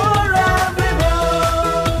for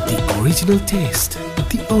everyone. The original taste,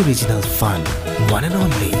 the original fun, one and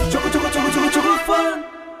only. Choco Fun.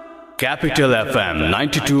 Capital FM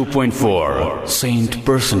 92.4, Saint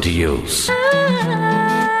Person to Use.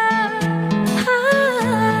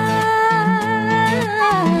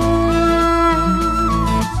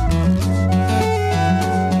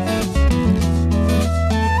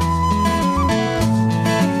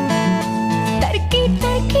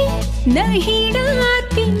 नहिडा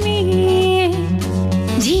तिमी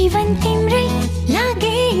जीवन तिम्रै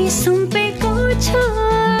लागे सुम्पेको छु,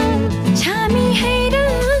 छामी हेर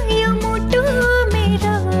यो मुटु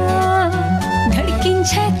मेरो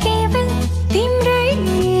धड्किन्छ केवल तिम्रै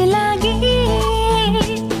लागि।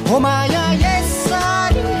 हो माया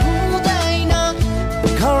यसरी हुँदैन,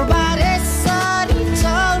 घरबार यसरी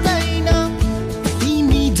चल्दैन,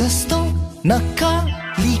 तिमी जस्तो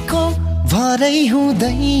नक्कलीको भरै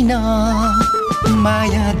हुँदैन।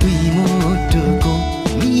 माया दुई मुटुको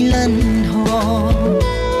मिलन हो,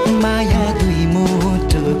 माया दुई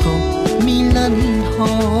मुटुको मिलन हो।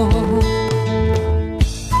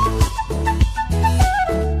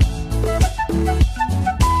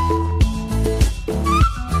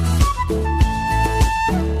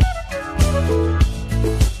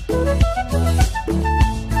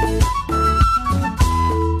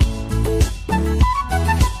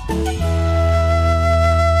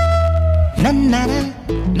 Nannara,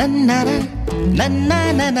 nannara,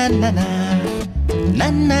 nannara,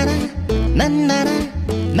 nannara, nannara,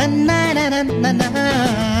 nannara, nannara.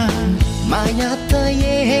 Maya ta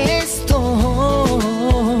yesto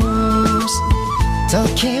hos, ta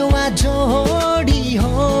kewa jodi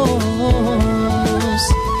hos.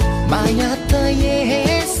 Maya ta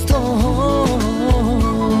yesto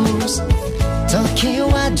hos, ta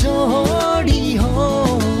kewa jodi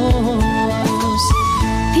hos.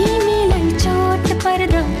 तिमीलाई चोट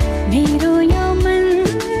पर्दा मेरो यो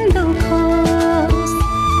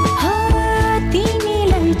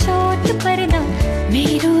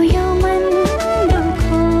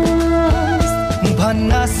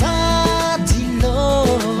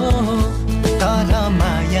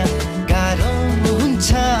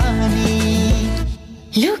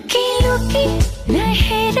लुकी लुकी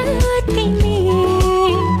नहेर तिमी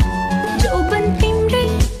जोबन तिम्रै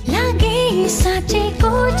लागे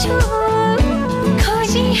साँचेको छु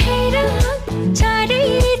खोजी हेर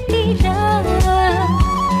चारैतिर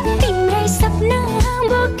तिम्रै सपना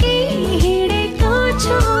बोकी हिँडेको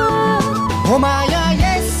छु हो माया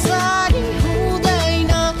यसरी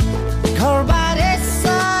हुँदैन घरबार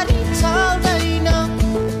यसरी चल्दैन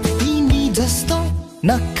तिमी जस्तो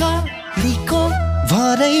नक्कलीको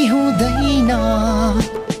भरै हुँदैन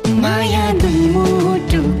माया दुई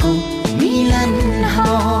मुटुको मिलन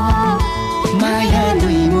हो माया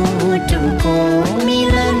दुई मुटुको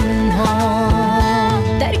मिलन हो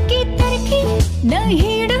तर्की तर्की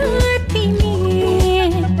नहिँड तिमी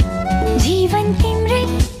जीवन तिम्रै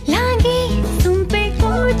लागि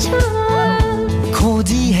सुम्पेको छु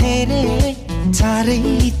खोजी हेरे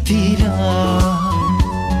चारैतिर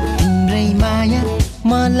तिम्रै माया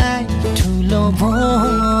मलाई ठुलो भयो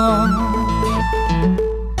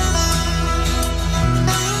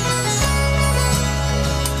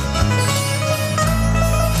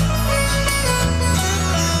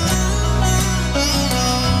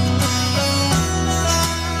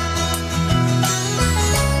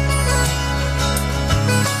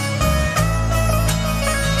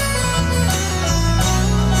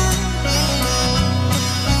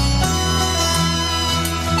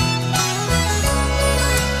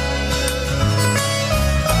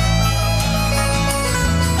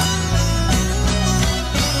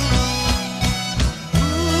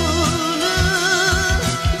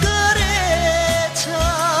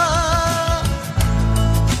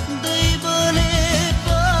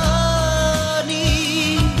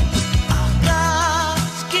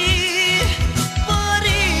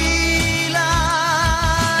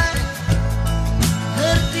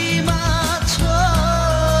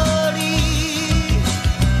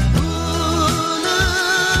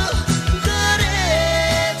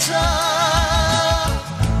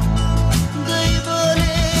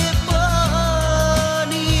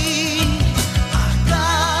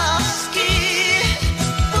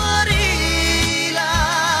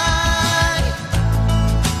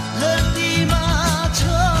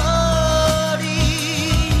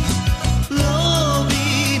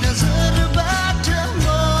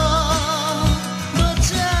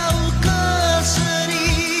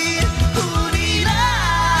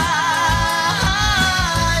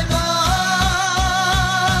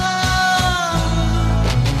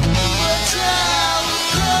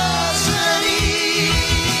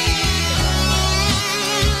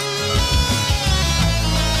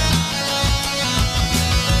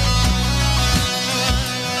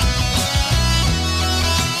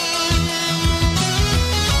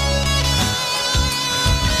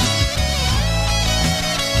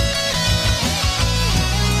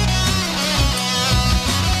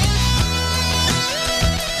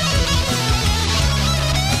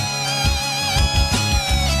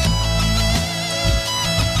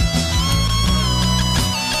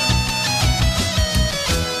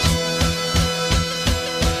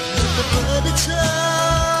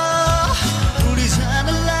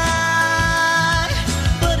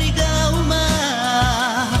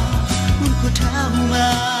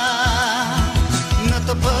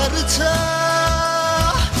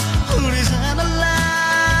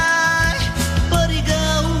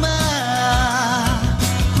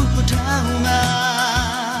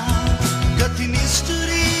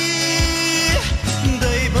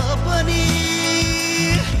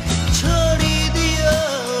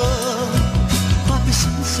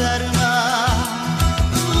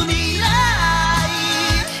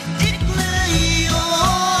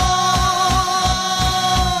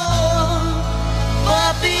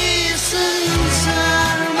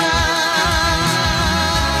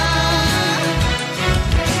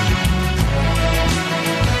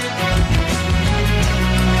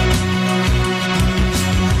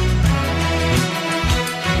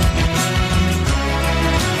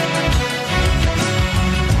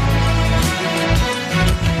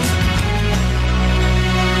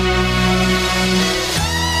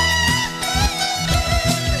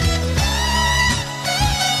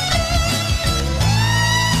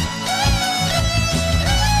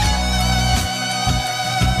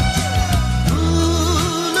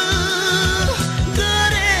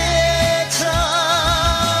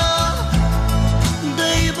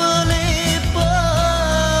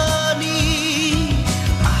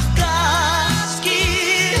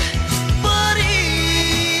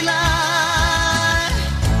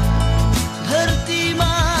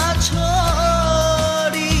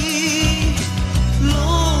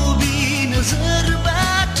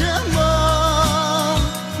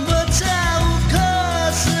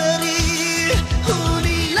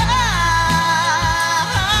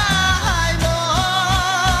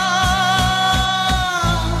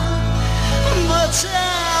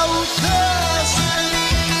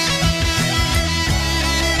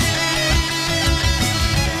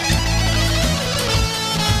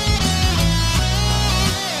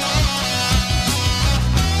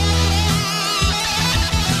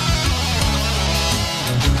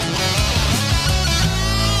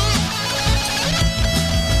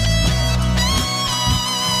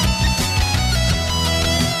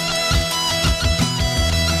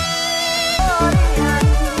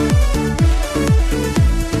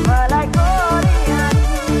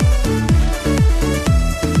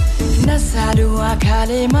नसालु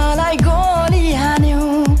आँखाले मलाई गोली हान्यो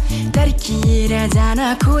तर्किएर जान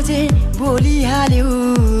खोजे बोलिहाल्यो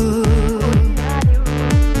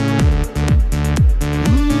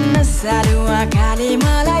नसालु आँखाले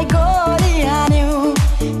मलाई गोली हान्यो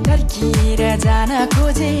तर्किएर जान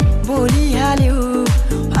खोजे बोलिहाल्यो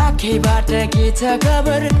आँखैबाट के छ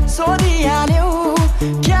खबर सोधिहाल्यो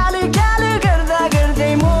ख्याल ख्याल गर्दा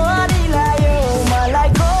गर्दै मोहनी लायो मलाई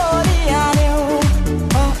गोली हान्यो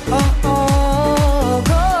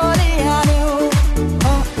गोली हान्यो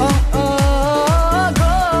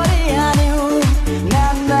गोली हान्यो ना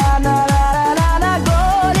ना ना ना ना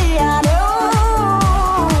गोली हान्यो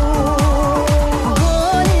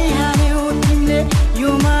गोली हान्यो तिमीले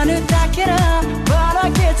यो मन ताकेर भन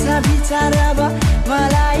के छ विचार अब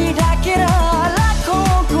मलाई ढाकेर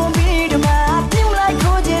लाखौँको भिडमा तिमीलाई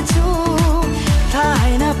खोजेछु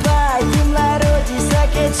थाहै नपाई तिमीलाई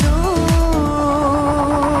रोजिसकेछु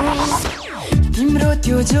तिम्रो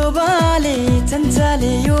त्यो जोबाले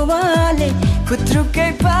चञ्चले यो बाले खुत्रुकै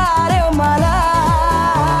पार्यो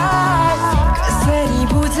मलाई कसरी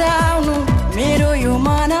बुझाउनु मेरो यो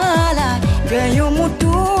मनलाई गयो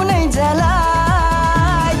मुटु नै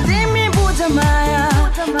जलाइ तिमी बुझ माया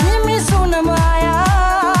तिमी सुन माया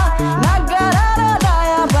नगर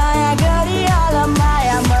दया बाया गरिहाल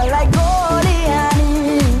माया मलाई गोली हानी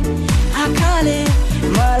आँखाले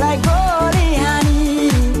मलाई गोली हानी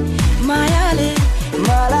मायाले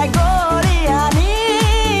मलाई गोली हानी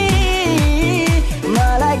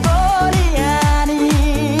मलाई गोली हानी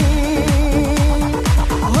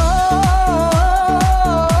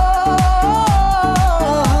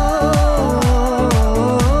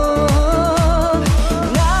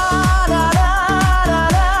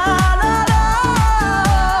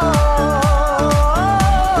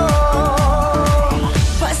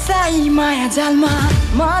माया जालमा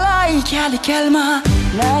मलाई ख्याल ख्यालमा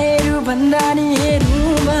नहेरु भन्दा नि हेरु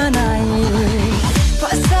बनाई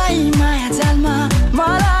फसाई माया जालमा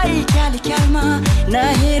मलाई ख्याल ख्यालमा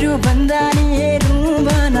नहेरु भन्दा नि हेरु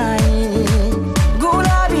बनाई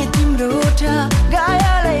गुलाबी तिम्रो ओठा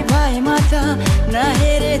गायलै भए माता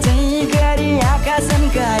नहेरे झैँ गरी आँखा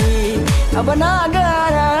सन्काई अब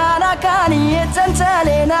नगर नकानी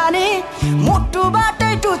चञ्चले नानी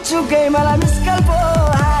मुटुबाटै टुचुकै मलाई मिस्कल पो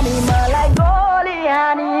हानी मलाई गोली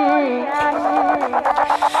हानी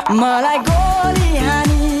मलाई गोली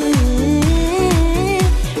हानी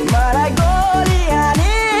मलाई गोली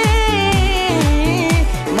हानी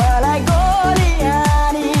मलाई गोली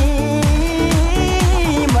हानी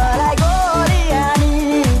मलाई गोली हानी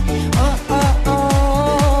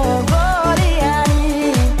गोली हानी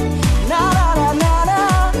ना ना ना ना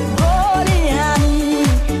गोली हानी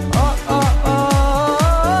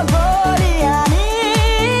गोली हानी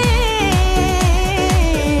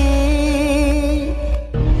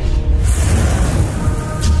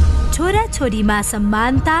छोरा छोरीमा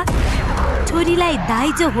समानता छोरीलाई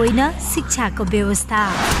दाइजो होइन शिक्षाको व्यवस्था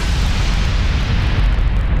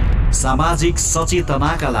सामाजिक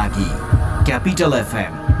सचेतनाका लागि capital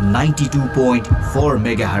FM 92.4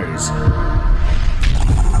 megahertz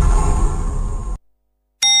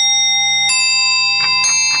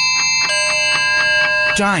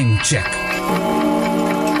Time check.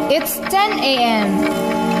 It's 10 a.m.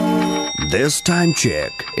 This time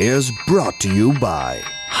check is brought to you by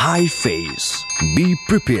High Face. Be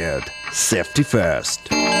prepared. Safety first.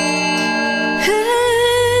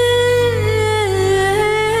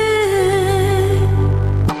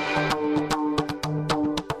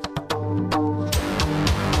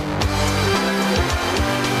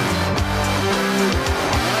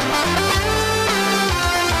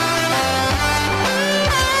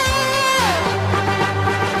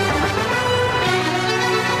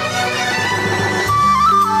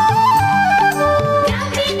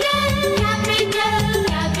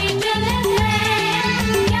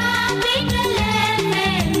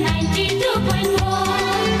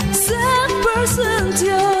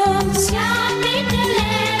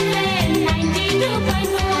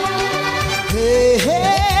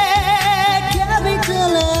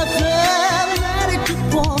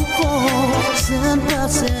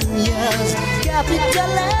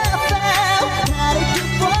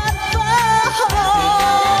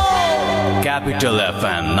 Capital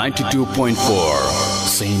FM 92.4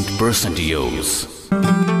 Saint Studios.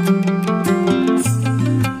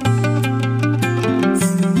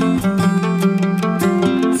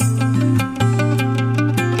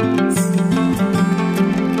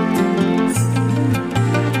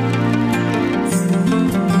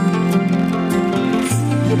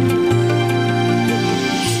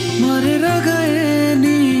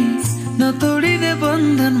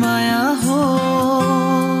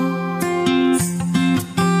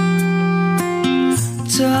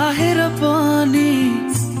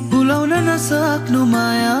 नसक्नु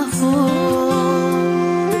माया हो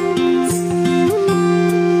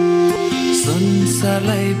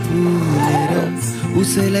संसारलाई भुलेर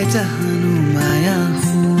उसैलाई चाहनु माया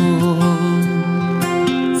हो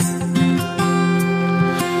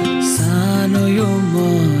सानो यो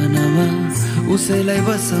मनमा उसैलाई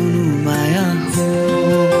बसाउनु माया हो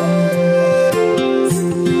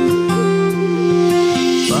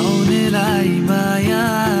पाउनेलाई माया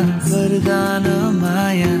वरदान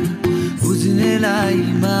माया बुझ्नेलाई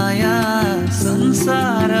माया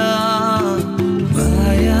संसार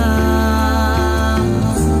माया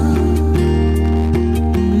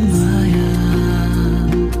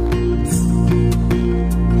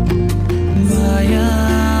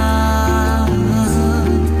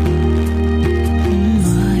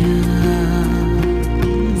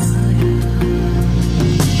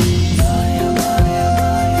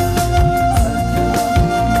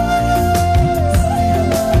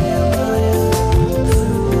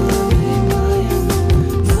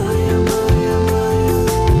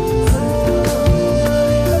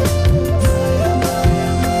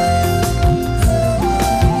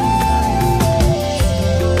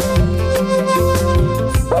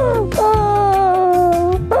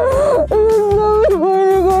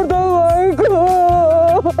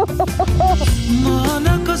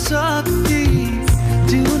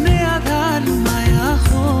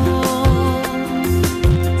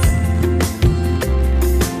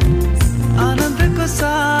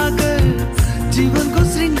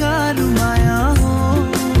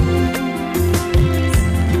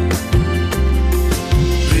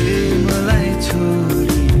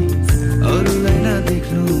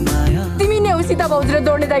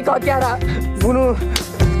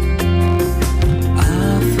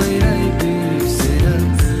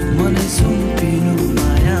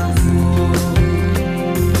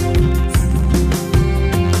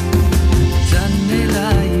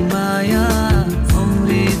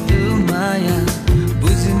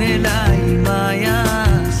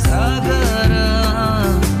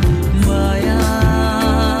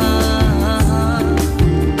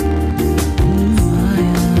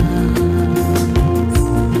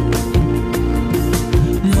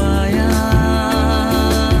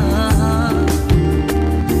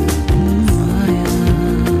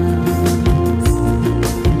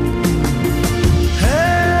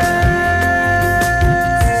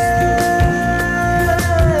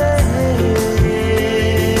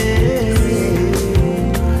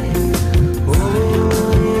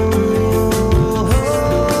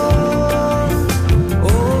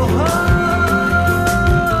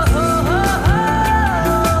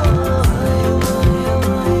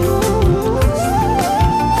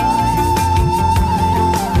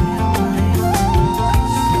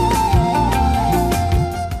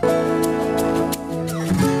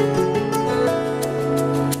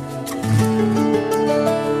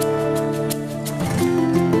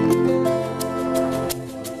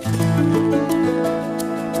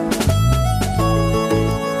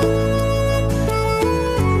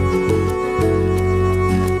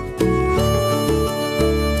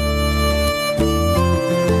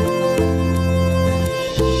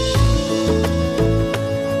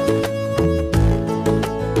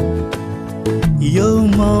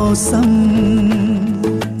मौसम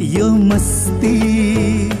यो मस्ती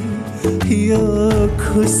यो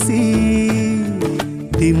खुसी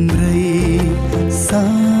तिम्रै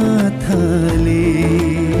साथले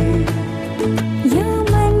यो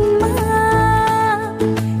मनमा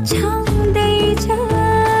छाउँदैछ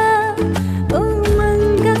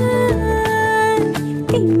उमङ्ग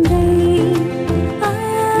तिम्रै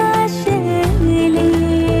आशाले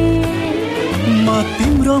म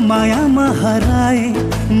तिम्रो मायामा हराए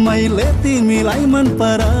मैले तिमीलाई मन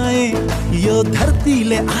पराए यो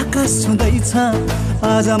धरतीले आकाश छुँदैछ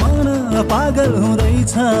आज मन पागल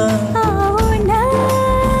हुँदैछ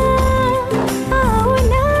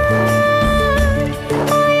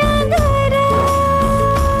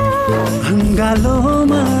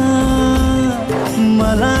अङ्गालोमा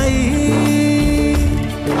मलाई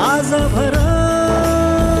आज भर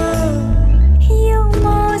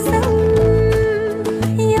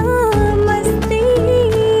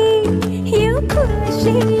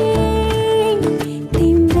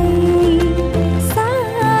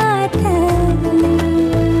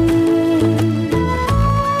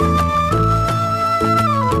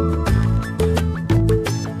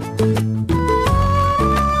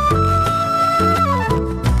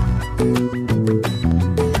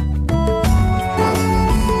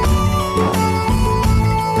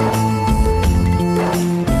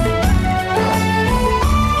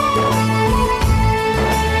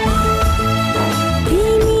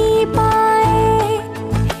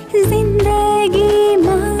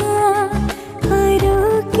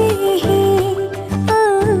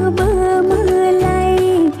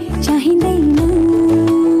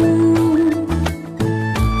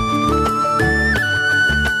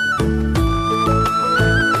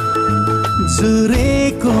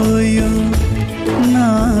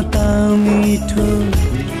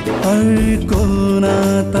अर्को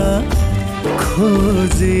नाता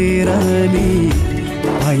खोजेर नि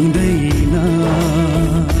पाइँदैन।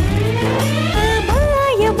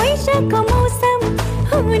 आयो वैशाखको मौसम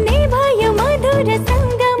हुने भयो मधुर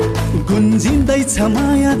सङ्गम, गुन्जिँदैछ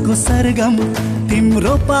मायाको सरगम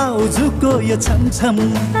तिम्रो पाउजुको यो छमछम।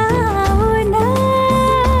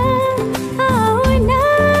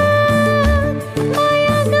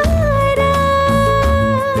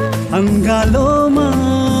 अङ्गालोमा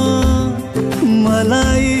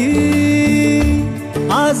मलाई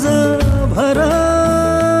आज भर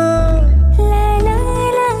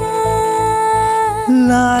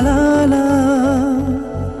ला ला ला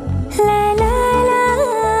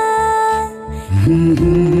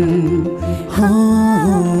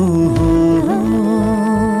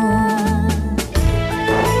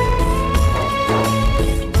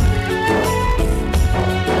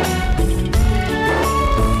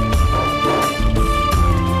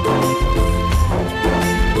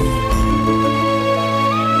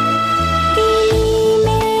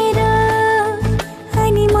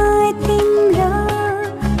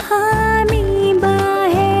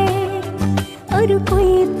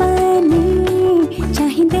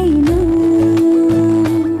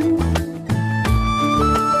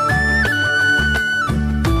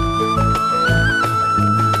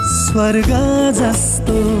स्वर्ग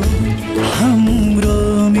जस्तो हाम्रो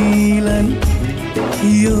मिलन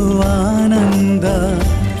यो आनन्द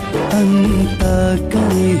अन्त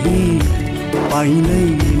कहीँ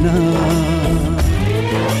पाइँदैन।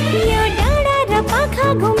 यो डाँडा र पाखा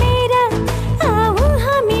घुमेर आऊ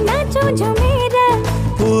हामी नाचौँ झुमेर,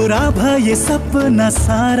 पुरा भए सपना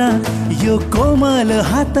सारा यो कोमल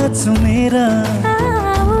हात चुमेर।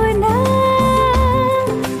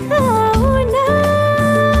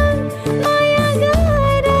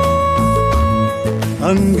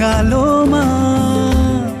 अङ्गालोमा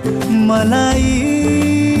मलाई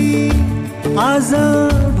आज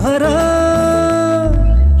भर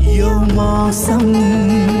यो मौसम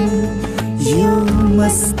यो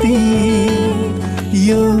मस्ती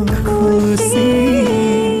यो खुसी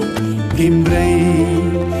तिम्रै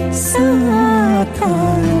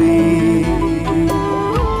साथले।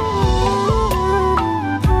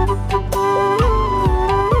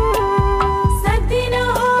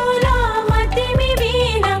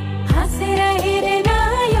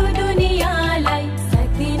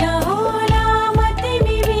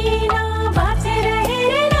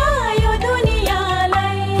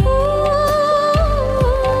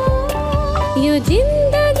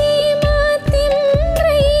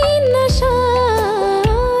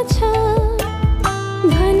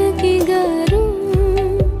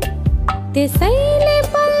 त्यसैले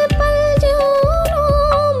पल पल जिउनु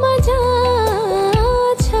मजा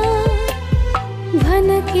छ, भन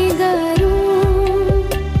के गरौँ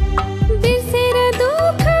बिर्सेर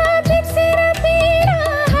दुःख बिर्सेर पीडा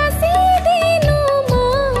हाँसिदिनुमा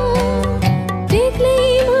बेग्लै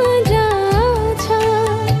मजा छ,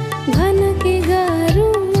 भन के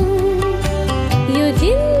गरौँ यो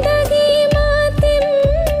जिन्दगीमा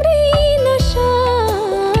तिम्रै नशा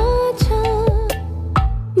छ,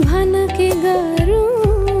 भन के गरौँ।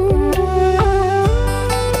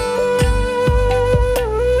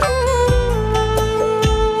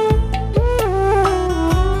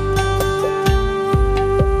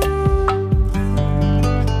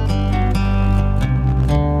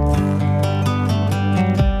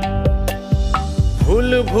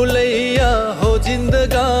 भुल भुलैया हो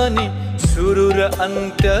जिन्दगानी, सुरु र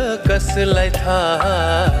अन्त्य कसलाई थाहा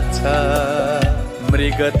छ।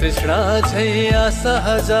 मृग तृष्णा झै आशा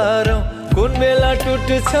हजारौँ कुन बेला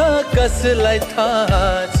टुट्छ कसलाई थाहा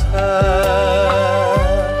छ।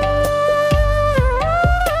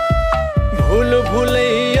 भुल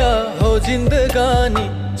भुलैया हो जिन्दगानी,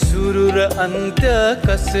 सुरु र अन्त्य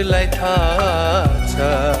कसलाई थाहा छ।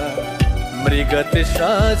 मृग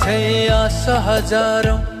तृष्णा झै आशा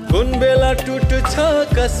हजारौँ कुन बेला टुट्छ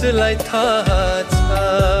कसलाई थाहा छ।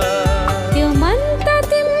 त्यो मन त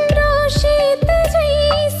तिम्रो शीत झै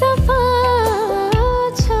सफा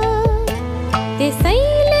छ,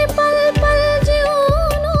 त्यसैले पल पल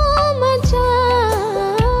जिउनु मजा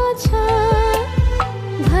छ,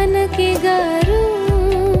 भन के गरौँ।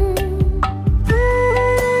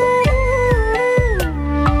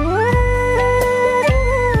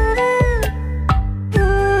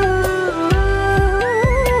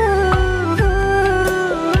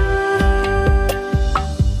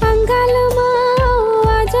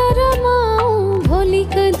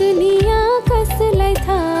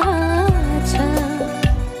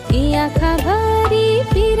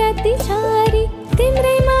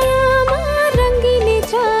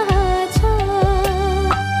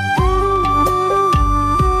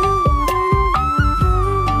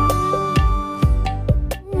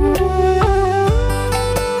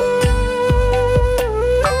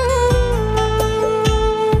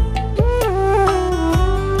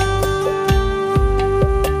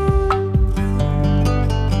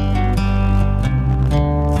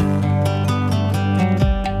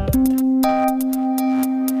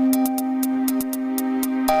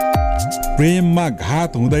 प्रेममा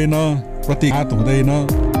घात हुँदैन, प्रतिघात हुँदैन।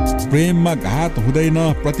 प्रेममा घात हुँदैन,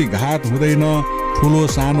 प्रतिघात हुँदैन। ठुलो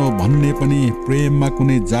सानो भन्ने पनि प्रेममा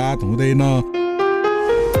कुनै जात हुँदैन।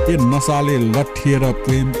 ए नसाले लट्ठिएर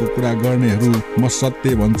प्रेमको कुरा गर्नेहरू, म सत्य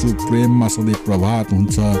भन्छु प्रेममा सधैँ प्रभात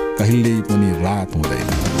हुन्छ, कहिल्यै पनि रात हुँदैन।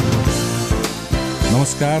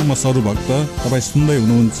 नमस्कार, म सरु भक्त। तपाईँ सुन्दै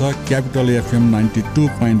हुनुहुन्छ capital FM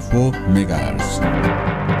 92.4 megahertz.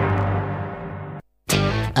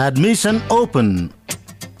 Admission open.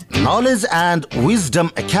 Knowledge and Wisdom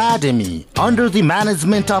Academy, under the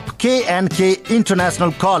management of K&K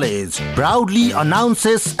International College, proudly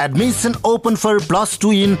announces admission open for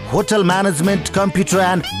 +2 in Hotel Management, Computer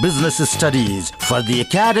and Business Studies for the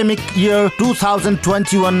academic year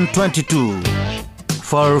 2021-22.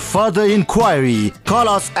 For further inquiry, call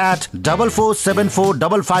us at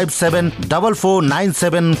 4474 557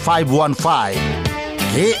 4497 515.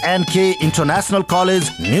 K&K International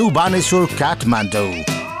College, New Baneshwar, Kathmandu,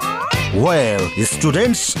 where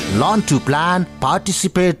students learn to plan,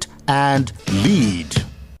 participate, and lead.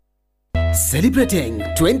 Celebrating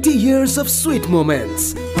 20 years of sweet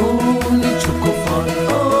moments. Only Choco Fun,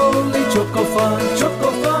 only Choco Fun,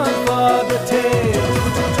 Choco Fun for the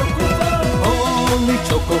taste. Only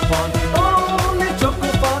Choco Fun, only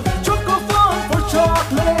Choco Fun, Choco Fun for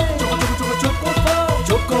chocolate. Choco Fun,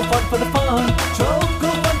 Choco Fun for the fun, Choco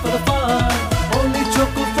Fun for the fun. Only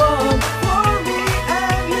Choco Fun for me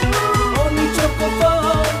and you. Only Choco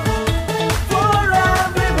Fun for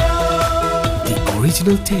everyone. The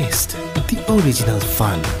original taste, the original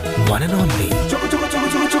fun, one and only. Choco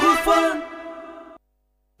Fun.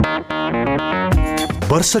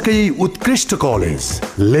 वर्षकै उत्कृष्ट college,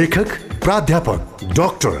 लेखक, प्राध्यापक,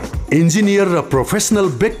 doctor, engineer र professional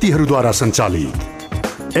व्यक्तिहरूद्वारा सञ्चालित।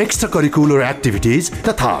 Extra curricular activities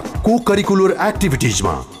तथा को curricular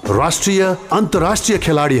एक्टिभिटिजमा राष्ट्रिय अन्तर्राष्ट्रिय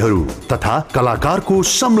खेलाडीहरू तथा कलाकारको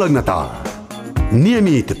संलग्नता।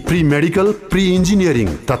 नियमित प्री मेडिकल, प्री इन्जिनियरिङ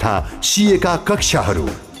तथा सीए का कक्षाहरू।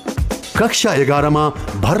 कक्षा 11 मा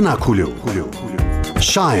भर्ना खुल्यो।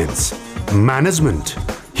 साइन्स, म्यानेजमेन्ट,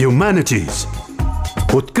 ह्युम्यानिटिज,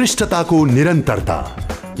 उत्कृष्टताको निरन्तरता।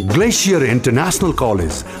 Glacier international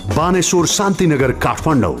college, Baneshwar, Shantinagar,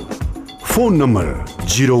 Kathmandu. Phone number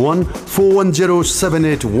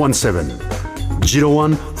 0141078117,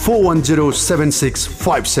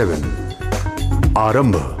 0141076657।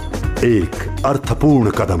 आरम्भ एक अर्थपूर्ण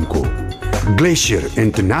कदमको। Glacier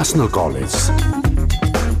international college.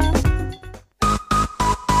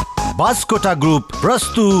 Baskota group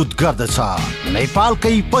प्रस्तुत गर्दछ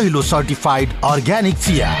नेपालकै पहिलो सर्टिफाइड अर्ग्यानिक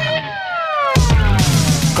चिया।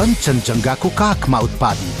 कञ्चनजङ्घाको काखमा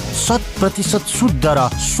उत्पादित 100% शुद्ध र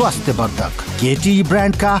स्वास्थ्यवर्धक केटी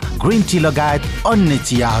ब्रान्डका ग्रिन टी लगायत अन्य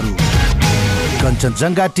चियाहरू।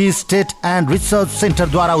 Kanchenjunga tea estate and research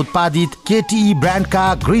सेन्टरद्वारा उत्पादित केटी ब्रान्डका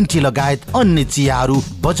ग्रिन टी लगायत अन्य चियाहरू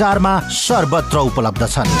बजारमा सर्वत्र उपलब्ध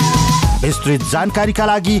छन्। विस्तृत जानकारीका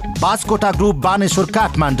लागि Baskota group, Baneshwar,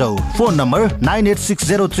 Kathmandu. Phone number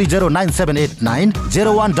 9860309789,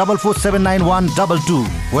 0144791122।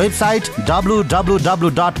 Website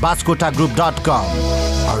www.baskotagroup.com।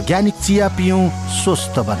 Organic चिया पियौँ,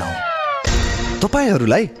 स्वस्थ बनाऊ।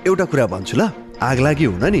 तपाईहरूलाई एउटा कुरा भन्छु ल, आगलागी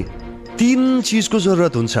हुन नि 3 चीजको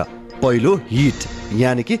जरुरत हुन्छ। पहिलो हिट,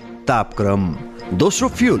 यानी कि तापक्रम। दोस्रो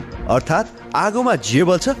फ्युल, अर्थात् आगोमा जे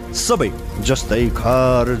बल्छ सबै, जस्तै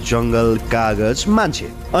घर, जंगल, कागज, मान्छे।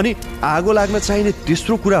 अनि आगो लाग्न चाहिने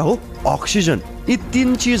तेस्रो कुरा हो अक्सिजन। यी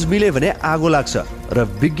 3 चीज मिले भने आगो लाग्छ र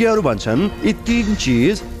विज्ञहरू भन्छन् यी 3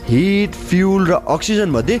 चीज, हिट, फ्युल र अक्सिजन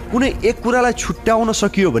मध्ये कुनै एक कुरालाई छुट्याउन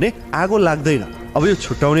सकियो भने आगो लाग्दैन। अब यो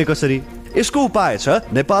छुट्याउने कसरी? यसको उपाय छ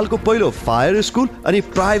नेपालको पहिलो फायर स्कुल अनि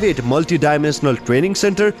private multi dimensional training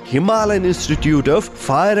centre Himalayan institute of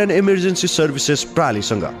fire and emergency services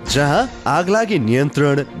प्रालीसँग, जहाँ आगलागी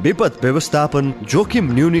नियन्त्रण, विपद व्यवस्थापन,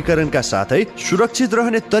 जोखिम न्यूनीकरणका साथै सुरक्षित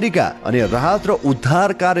रहने तरिका अनि राहत र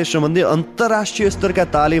उद्धार कार्य सम्बन्धी अन्तर्राष्ट्रिय स्तरका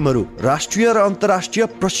तालिमहरू राष्ट्रिय र अन्तर्राष्ट्रिय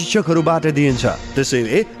प्रशिक्षकहरूबाट दिइन्छ।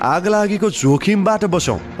 त्यसैले आगलागीको जोखिमबाट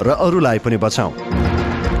बचौं र अरूलाई पनि बचाऊ।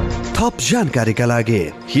 थप जानकारीका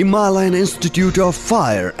लागि Himalayan institute of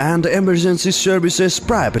fire and emergency services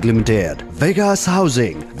private limited, Vegas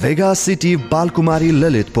housing, Vegas city, Balkumari,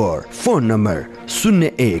 Lalitpur. Phone number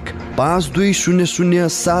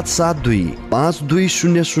 0152000772,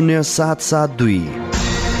 52000772।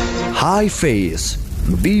 High face,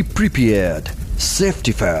 be prepared,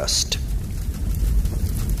 safety first.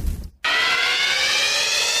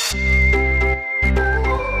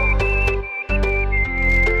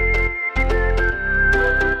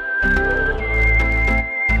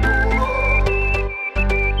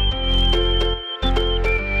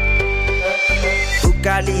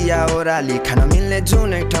 या ओराली खान मिल्ने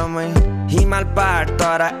जुनै ठाउँमै हिमाल पहाड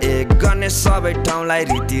तरा एक गर्ने सबै ठाउँलाई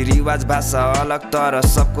रीतिरिवाज भाषा अलग तर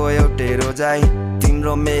सबको एउटै रोजाइ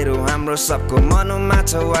तिम्रो मेरो हाम्रो सबको मनमा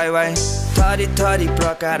छ वाइ वाइ थरी थरी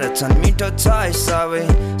प्रकार छन् मिठो छ सबै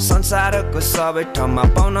संसारको सबै ठाउँमा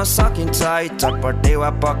पाउन सकिन्छ चटपटे वा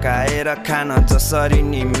पकाएर खान जसरी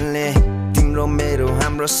नि मिल्ने तिम्रो मेरो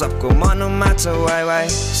हाम्रो सबको मनमा छ वाइ वाइ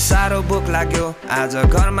साह्रो भोक लाग्यो आज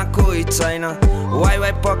घरमा कोही छैन वाइ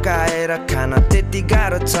वाइ पकाएर खान त्यति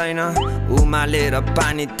गाह्रो छैन उमालेर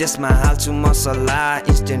पानी त्यसमा हाल्छु मसला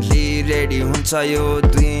इन्स्टेन्टली रेडी हुन्छ यो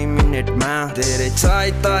 2 मिनेटमा धेरै छ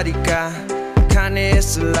तरिका खाने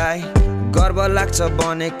यसलाई गर्व लाग्छ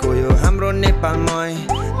बनेको यो हाम्रो नेपालमै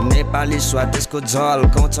नेपाली स्वाद त्यसको झल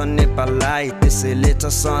गाउँछ नेपाललाई त्यसैले छ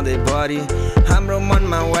सधैँभरि हाम्रो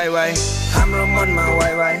मनमा वाइ वाइ हाम्रो मनमा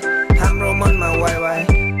वाइ वाइ हाम्रो मनमा वाइ वाइ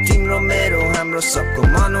तिम्रो मेरो हाम्रो सबको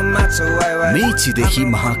मनमा छ वाइ वाइ मेचीदेखि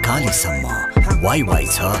महाकालीसम्म वाइ वाइ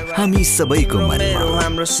छ हामी सबैको मनमा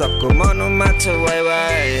हाम्रो सबको मनमा छ वाइ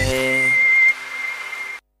वाइ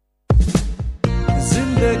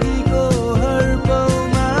जिन्दगीको हर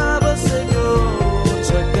पलमा बसेको छ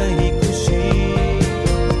कहीँ खुसी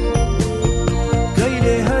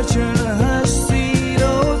कहिले हर क्षण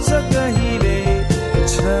हाँसिरहन्छ कहिले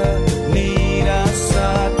छ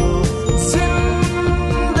निराशाको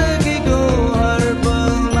जिन्दगीको हर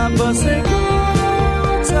पलमा बसेको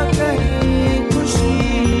छ कहीँ खुसी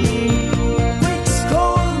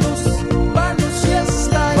बार्नुहोस्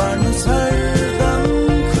यसलाई बार्नुहोस् हरदम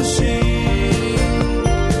खुसी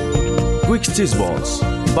Quicks Cheese Balls.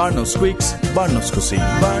 Barnos Quicks, Barnos खुसी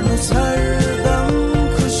बार्नुहोस् हरदम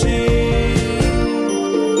खुसी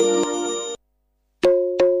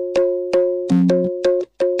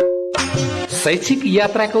शैक्षिक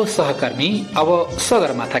यात्राको सहकर्मी अब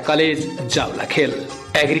Sagarmatha college Jawalakhel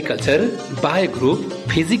agriculture bio group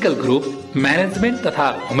physical group management तथा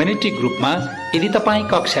ह्युमेनिटी ग्रुपमा यदि तपाईँ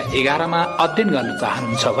कक्षा 11मा अध्ययन गर्न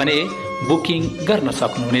चाहनुहुन्छ भने बुकिङ गर्न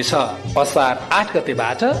सक्नुहुनेछ असार 8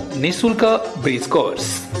 गतेबाट निशुल्क ब्रिज कोर्स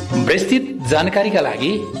विस्तृत जानकारीका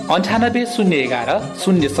लागि 9801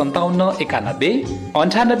 057 91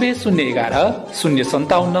 9801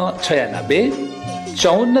 057 96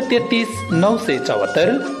 5433 974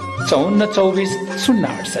 5424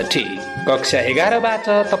 068 कक्षा 11बाट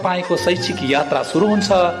तपाईको शैक्षिक यात्रा सुरु हुन्छ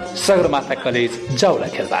सगरमाथा कलेज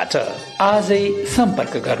जावलाखेलबाट आजै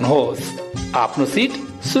सम्पर्क गर्नुहोस् आफ्नो सिट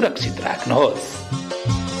सुरक्षित राख्नुहोस्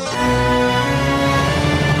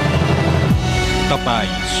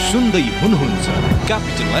तपाईं सुन्दै हुनुहुन्छ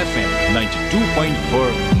क्यापिटल एफएम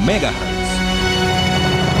 92.4 मेगाहर्ट्ज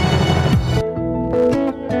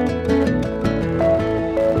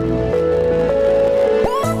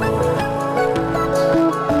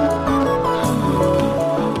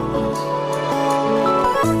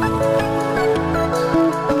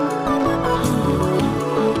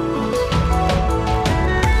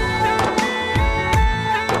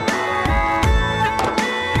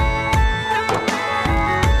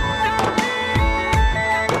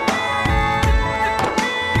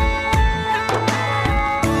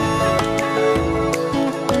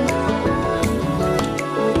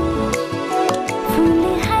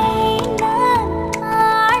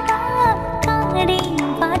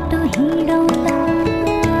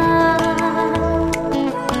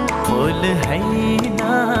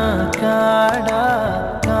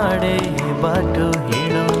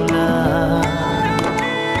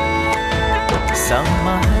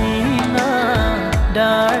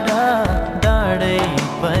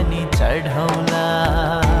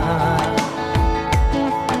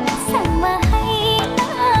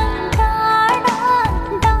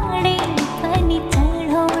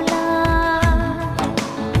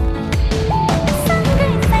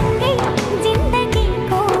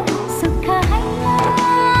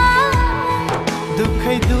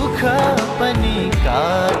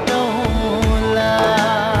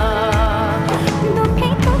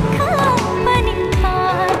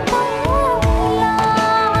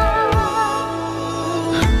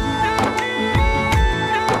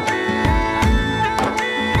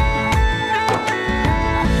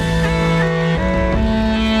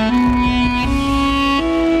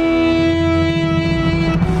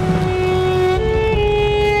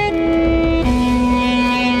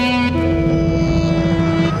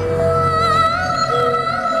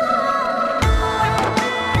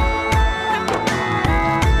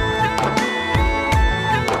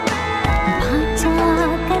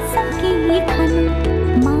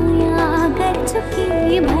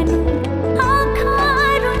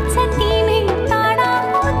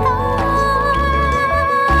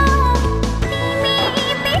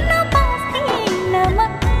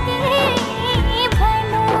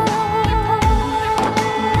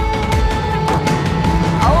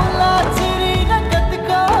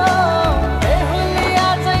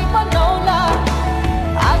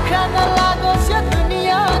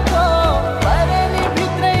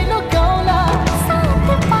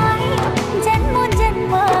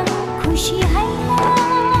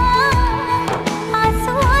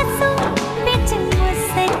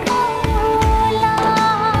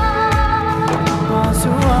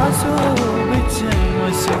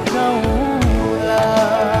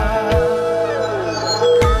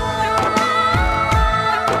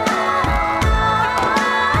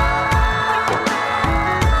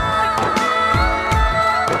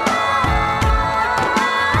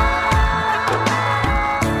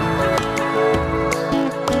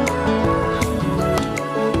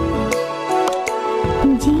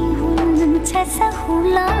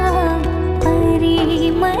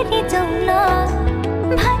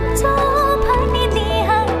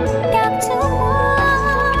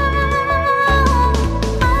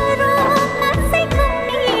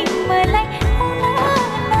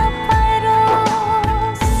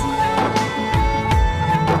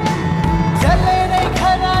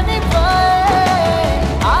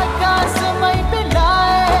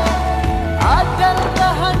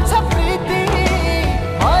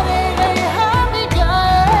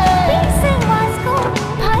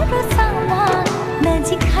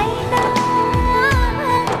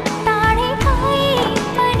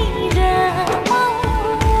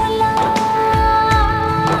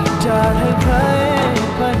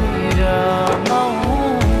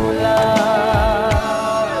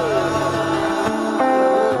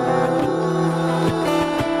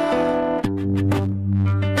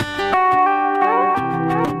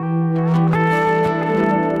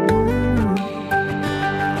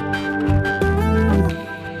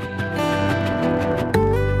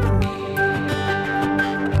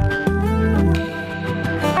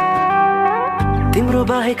तिम्रो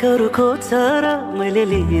बाहेक अरू खोज्छ र मैले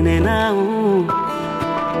लिने नाउँ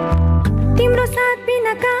तिम्रो साथ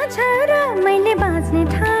बिना कहाँ छ र मैले बाँच्ने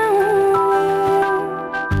ठाउँ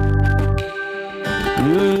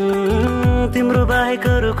तिम्रो बाहेक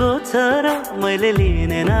अरू खोज्छ र मैले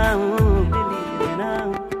लिने नाउँ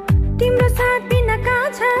तिम्रो साथ बिना कहाँ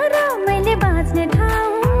छ र मैले बाँच्ने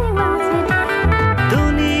ठाउँ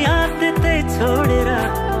दुनिया त्यतै छोडेर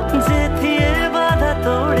जे थिए बाधा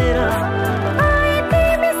तोडेर आए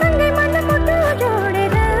तिमीसँगै मन मुटु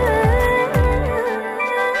जोडेर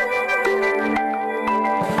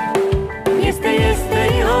यस्तै यस्तै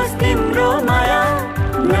होस् तिम्रो माया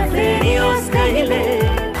नफेरियोस् कहिले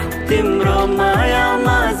तिम्रो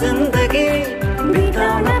मायामा जिन्दगी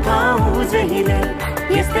बिताउन पाऊँ जहिले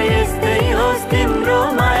यस्तै यस्तै होस् तिम्रो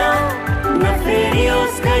माया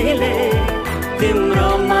नफेरियोस् कहिले तिम्रो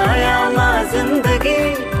मायामा जिन्दगी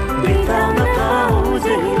बिताउन पाऊँ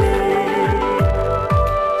जहिले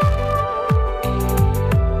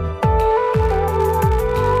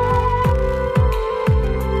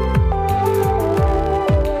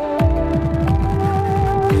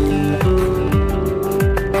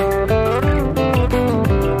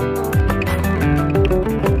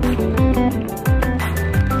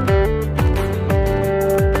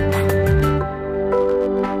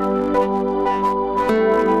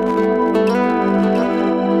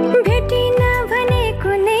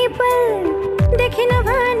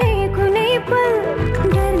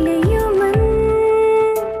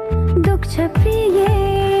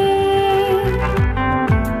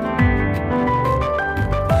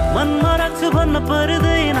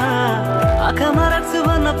पर्दैन आँखामा राख्छु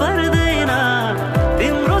भन्न पर्दैन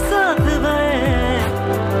तिम्रो साथ भए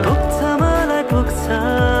पुग्छ मलाई पुग्छ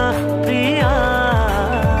प्रिया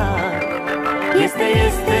यस्तै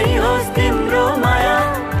यस्तै होस् तिम्रो माया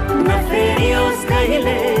नफेरियोस्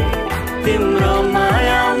कहिले तिम्रो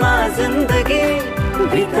मायामा जिन्दगी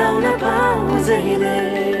बिताउन पाऊँ जहिले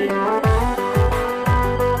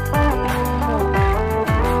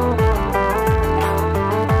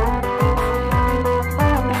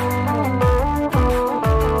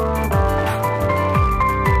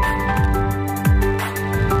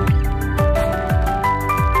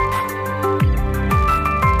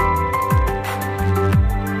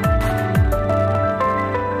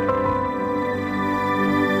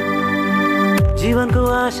जीवनको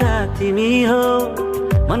आशा तिमी हो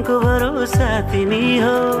मनको भरोसा तिमी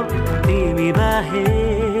हो तिमी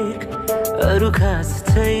बाहेक अरू खास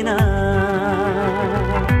छैन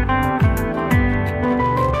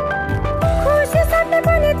खुसी साट्ने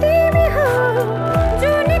पनि तिमी हो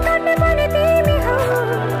जुनी काट्ने पनि तिमी हो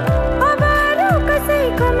अब अरू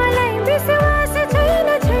कसैको मलाई विश्वास छैन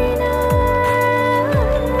छैन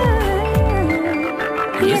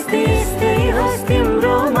यस्तै यस्तै होस्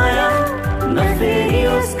तिम्रो माया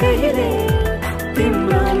नफेरियोस् कहिले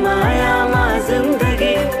तिम्रो मायामा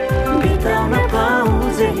जिन्दगी बिताउन पाऊँ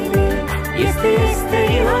जहिले यस्तै यस्तै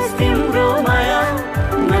होस् तिम्रो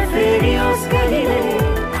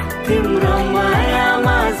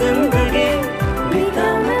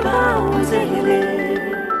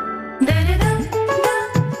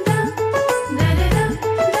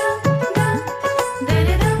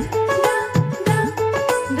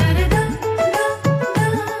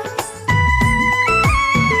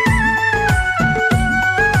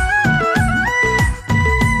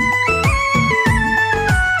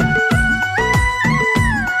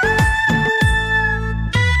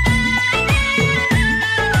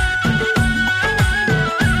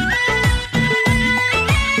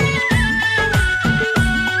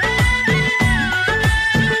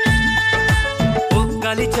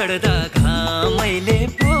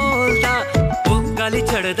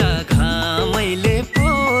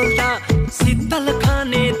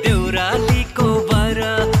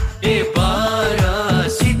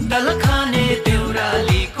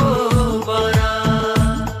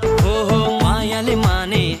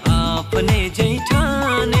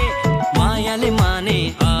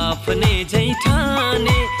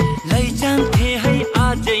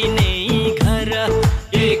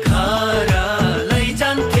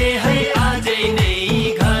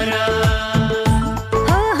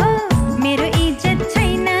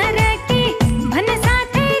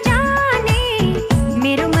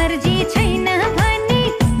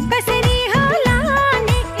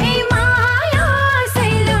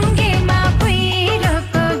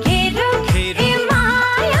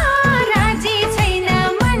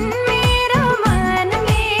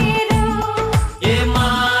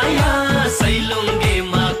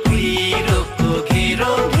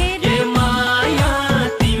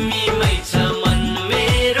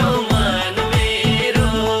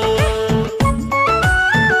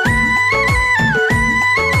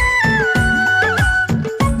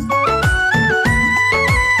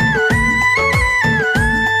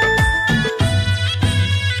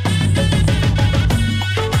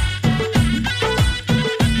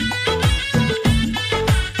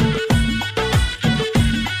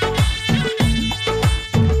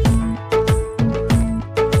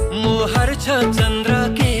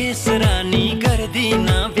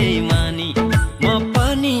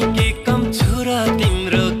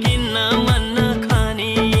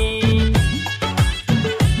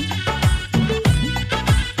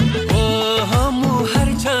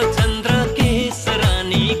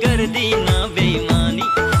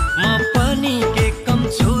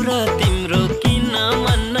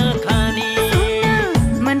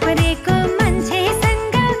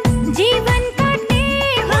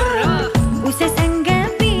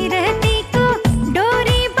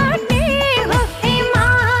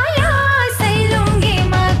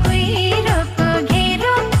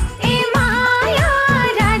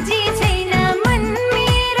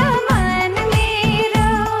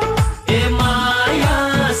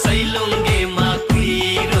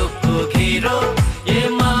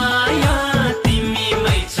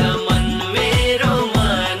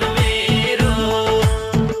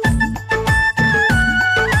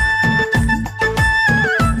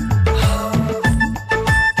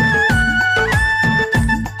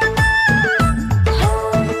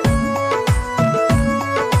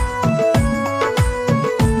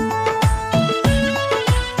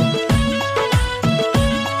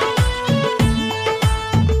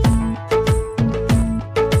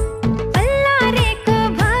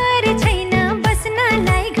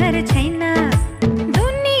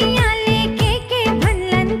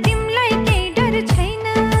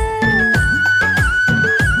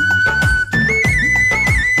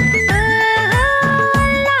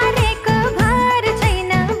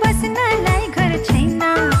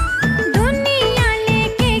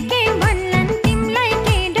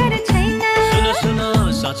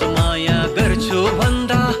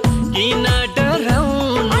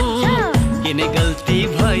किन गल्ती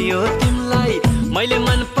भयो तिमलाई मैले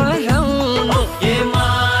मन पराउनु ए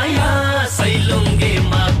माया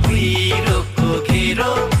सैलुङ्गेमा कुहिरोको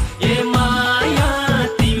घेरो ए माया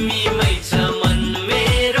तिमीमै छ मन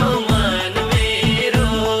मेरो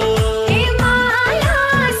ए माया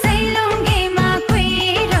सैलुङ्गेमा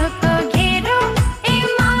कुहिरोको घेरो ए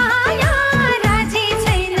माया राजी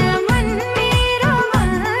छैन मन मेरो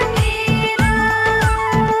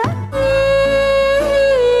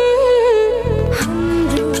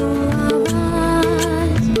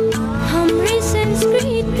हाम्रै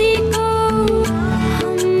संस्कृतिको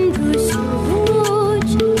हाम्रो सोच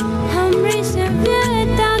हाम्रै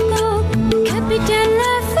सभ्यताको capital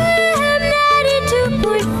FM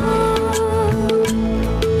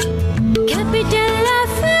 92.4 capital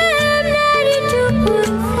FM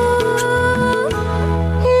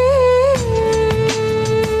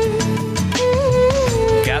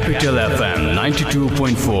 92.4 Capital FM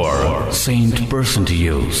 92.4 Saint Person to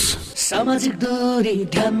Use. सामाजिक दूरी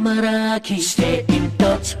ध्यानमा राखी stay in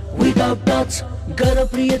touch without touch गर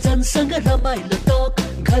प्रियजनसँग रमाइलो टक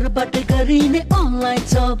घरबाटै गरिने अनलाइन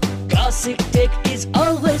जब Classic Tech is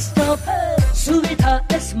always top सुविधा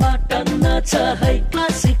यसमा टन्न छ है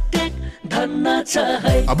क्लासिक टेक धन्न छ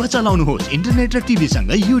है अब चलाउनुहोस् इन्टरनेट र टिभी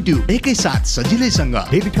सँगै युट्युब एकै साथ सजिलैसँग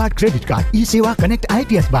debit card credit card eSewa connect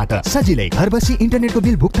IPS बाट सजिलै घर बसी इन्टरनेटको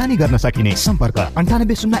बिल भुक्तानी गर्न सकिने सम्पर्क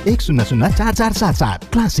 9801004477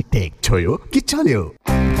 क्लासिक टेक छोयो कि चल्यो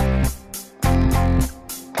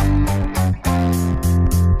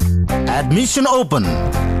Admission open.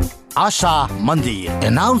 Asha Mandir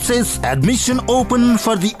announces admission open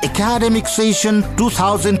for the academic session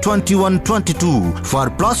 2021-22 for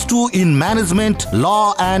plus 2 in management,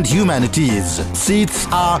 law and humanities. Seats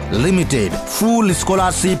are limited. Full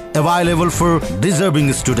scholarship available for deserving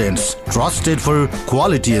students. Trusted for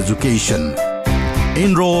quality education.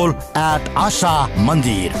 Enroll at Asha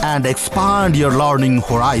Mandir and expand your learning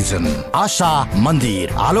horizon. Asha Mandir,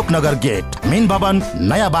 Alok Nagar Gate, Main Bhavan,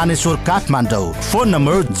 Naya Baneshwar, Kathmandu. Phone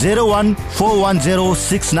number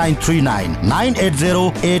 014106939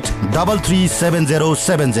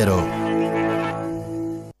 9808337070.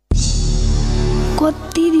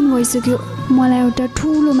 कति दिन भइसक्यो मलाई एउटा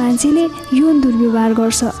ठुलो मान्छेले यौन दुर्व्यवहार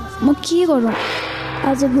गर्छ म के गरौँ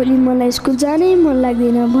आज भोलि मलाई स्कुल जानै मन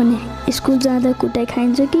लाग्दैन भने स्कुल जाँदा कुटाइ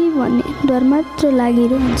खाइन्छ कि भन्ने डर मात्र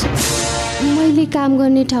लागिरहन्छ मैले काम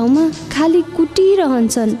गर्ने ठाउँमा खाली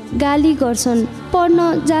कुटिरहन्छन् गाली गर्छन् पढ्न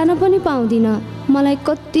जान पनि पाउँदिन मलाई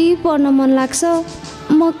कति पढ्न मन लाग्छ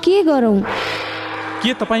म के गरौँ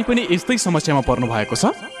के तपाईँ पनि यस्तै समस्यामा पर्नु भएको छ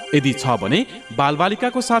यदि छ भने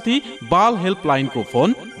बालबालिकाको साथी बाल हेल्पलाइनको फोन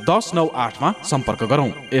 1098 मा सम्पर्क गरौँ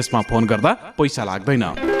यसमा फोन गर्दा पैसा लाग्दैन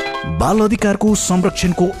बाल अधिकारको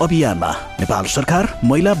संरक्षणको अभियानमा नेपाल सरकार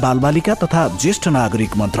महिला बालबालिका तथा ज्येष्ठ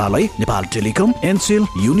नागरिक मन्त्रालय नेपाल टेलिकम एनसेल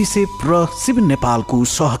युनिसेफ र सिभिल नेपालको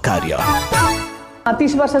सहकार्य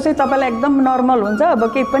 30 वर्ष चाहिँ तपाईलाई एकदम नर्मल हुन्छ अब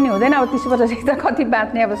केही पनि हुँदैन अब 30 वर्ष चाहिँ कति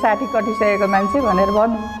बाँच्ने अब 60 कटिसकेको मान्छे भनेर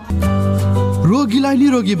भन्नु रोगीलाई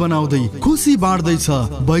निरोगी बनाउँदै खुसी बाँड्दैछ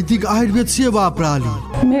वैदिक आयुर्वेद सेवा प्रणाली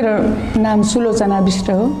मेरो नाम सुलोचना विष्ट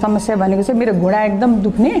हो समस्या भनेको चाहिँ मेरो घुँडा एकदम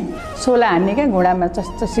दुख्ने सोला हान्ने क्या घुँडामा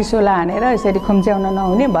चस्चसी सोला हानेर यसरी खुम्च्याउन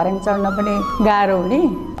नहुने भर्याङ चढ्न पनि गाह्रो हुने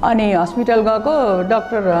अनि हस्पिटल गएको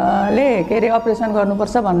डाक्टरले के अरे अपरेसन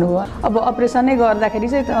गर्नुपर्छ भन्नुभयो अब अपरेसनै गर्दाखेरि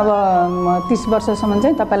चाहिँ अब 30 वर्षसम्म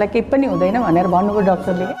चाहिँ तपाईँलाई केही पनि हुँदैन भनेर भन्नुभयो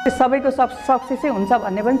डाक्टरले सबैको सक्सेसै हुन्छ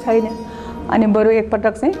भन्ने पनि छैन अनि बरु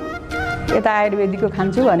एकपटक चाहिँ यता आयुर्वेदिकको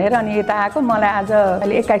खान्छु भनेर अनि यता आएको मलाई आज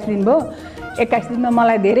अहिले 21 दिन भयो 21 दिनमा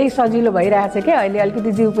मलाई धेरै सजिलो भइरहेछ क्या अहिले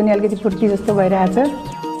अलिकति जिउ पनि अलिकति फुर्ती जस्तो भइरहेछ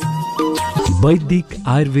वैदिक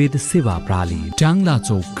आयुर्वेद सेवा प्रणाली टाङ्ला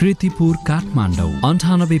चौक Kirtipur Kathmandu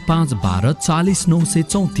 985112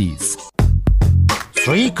 40934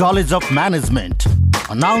 Sri College of Management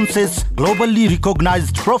announces globally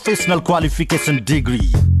recognized professional qualification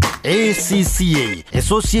degree ACCA,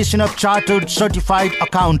 Association of Chartered Certified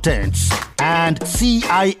Accountants, and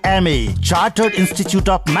CIMA, Chartered Institute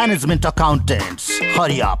of Management Accountants.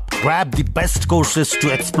 Hurry up, grab the best courses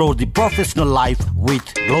to explore the professional life with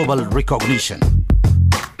global recognition.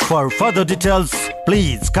 For further details,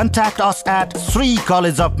 please contact us at Sri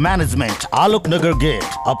College of Management, Alok Nagar Gate,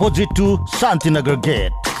 opposite to Shantinagar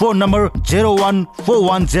Gate. Phone number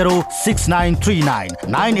 014106939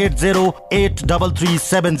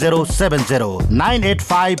 9808337070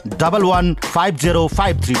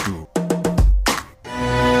 985115052.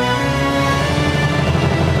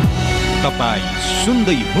 तपाईं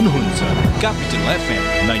सुन्दै हुनुहुन्छ capital FM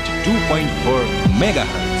 92.4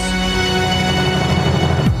 megahertz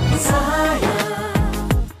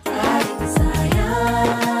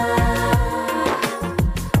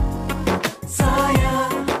साया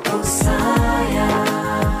ओ साया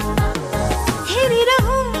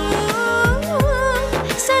हेरिरहँ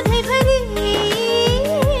सधैँभरि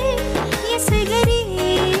यसै गरी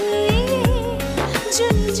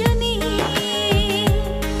जुनी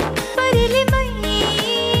परिलेमै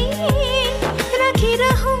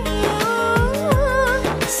राखिरहँ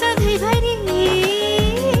सधैँभरि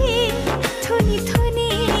थुनी थुनी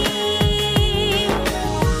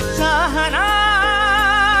चाहना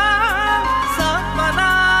सपना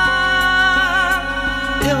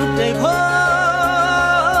एउटै भो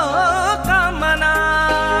कामना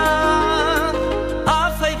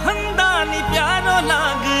आफै भन्दा नि प्यारो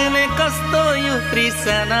लाग्ने कस्तो यो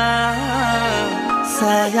तृष्णा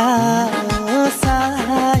साया ओ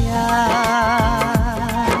साया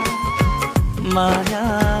माया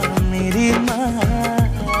मेरी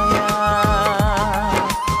माया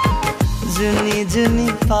जुनी जुनी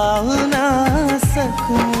पाउन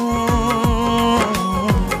सकूं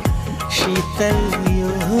शीतल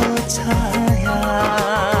यो छाया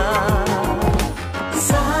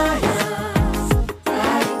साया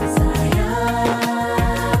साया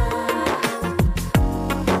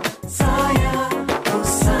साया ओ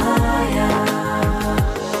साया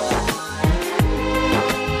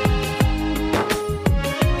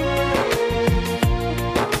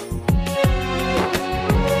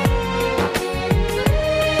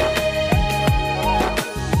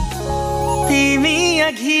तिमी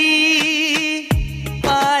अघि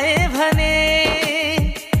पाए भने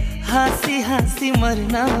हाँसी हाँसी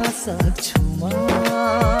मर्न सक्छु म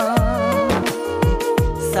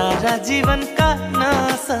सारा जीवन काट्न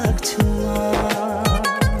सक्छु म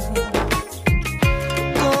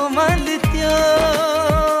कोमल त्यो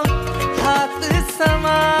हात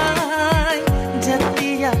समाई जति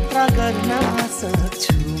यात्रा गर्न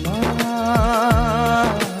सक्छु म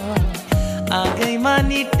आगैमा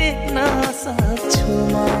नि टेक्न सक्छु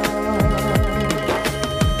म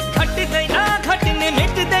घट्दैन घट्ने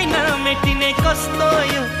मेट्दैन मेटिने कस्तो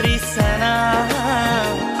यो तृष्णा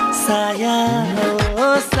साया ओ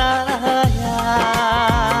साया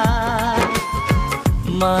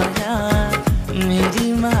माया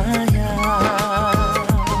मेरी माया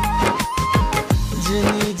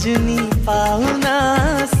जुनी जुनी पाउन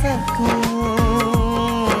सकूं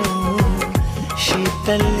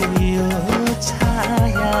शीतल यो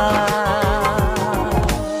छाया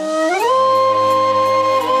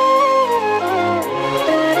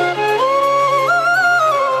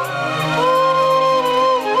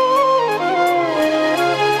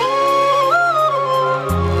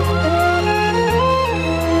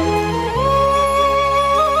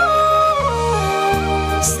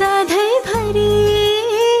सधैँभरि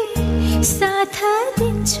साथ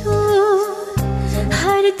दिन्छु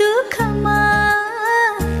हर दुःखमा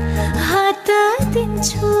हात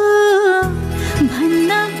दिन्छु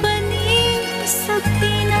भन्न पनि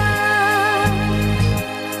सक्दिन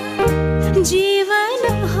जीवन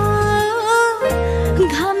हो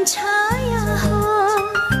घाम छाया हो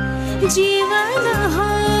जीवन हो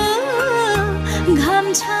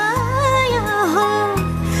घाम छाया हो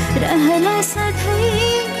रहला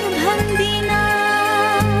सधैँ भन्दिन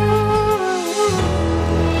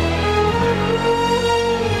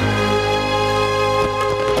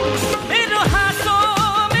मेरो हाँसो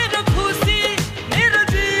मेरो खुसी मेरो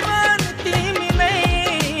जीवन तिमी नै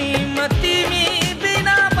म तिमी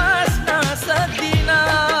बिना बाँच्न सक्दिन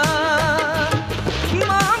म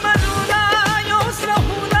मरुला यो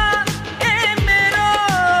सहुला ए मेरो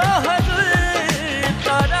हजुर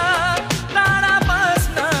तर टाढा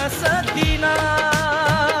बाँच्न सक्दिन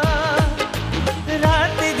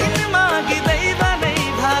रात दिन मागिँदै बनै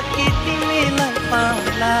भाकी तिमीलाई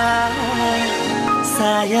पाउला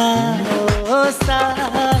साया ओ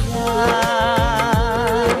साया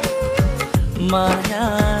माया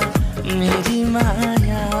मेरी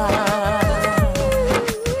माया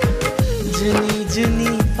जुनी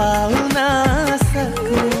जुनी पाउन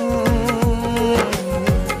सकूं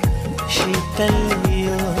शीतल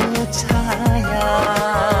यो छाया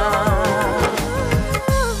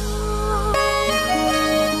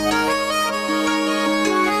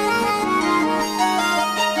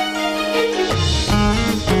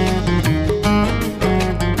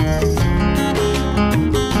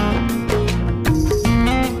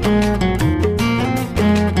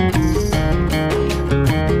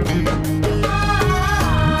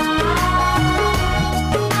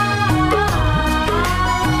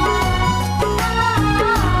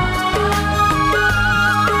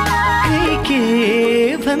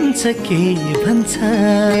भन्छ के भन्छ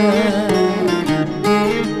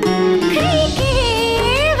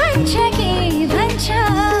के भन्छ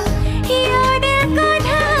यादको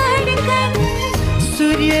धडकन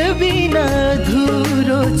बिना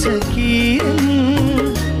अधुरो छ किरण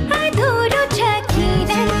अधुरो छ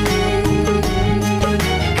किरण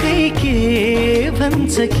खै के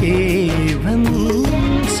भन्छ के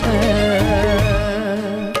भन्छ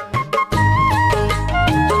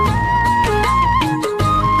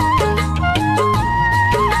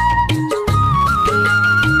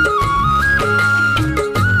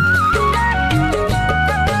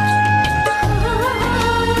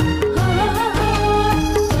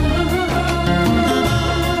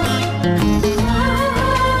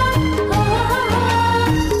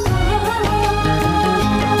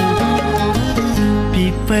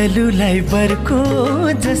पलुलाई बर्को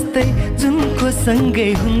जस्तै जुनको सँगै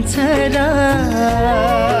हुन्छ रात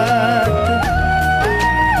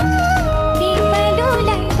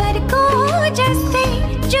पलुलाई बर्को जस्तै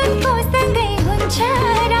जुनको सँगै हुन्छ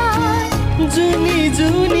रात जुनी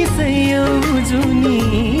जुनी सयौं जुनी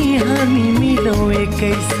हामी मिलौँ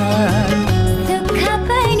एकै साथ दुःख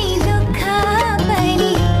पनि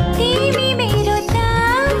तिमी मेरो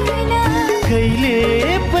ताना कहिले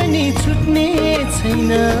पनि छुट्ने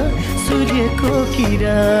छैन सूर्यको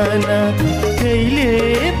किरण कहिले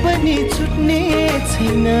पनि छुट्ने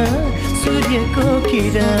छैन सूर्यको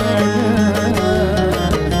किरण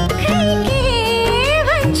खै के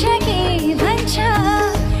भन्छ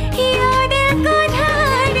यो दिलको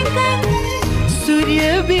धडकन सूर्य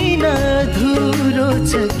बिना अधुरो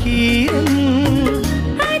छ किरण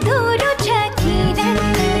अधुरो छ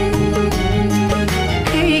किरण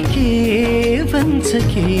खै के भन्छ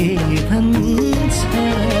के भन्छ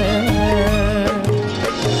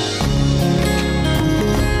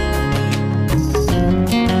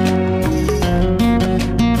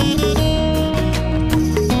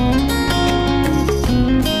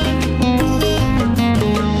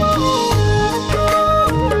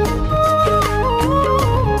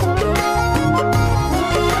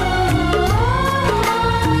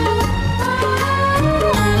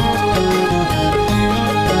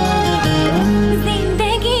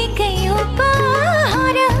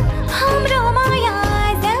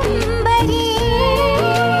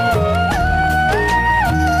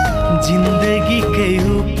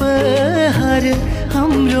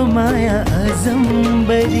हाम्रो माया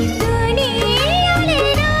अजम्बरी दुनियाले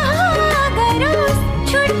गरोस्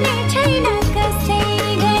छुट्ने छैन कसै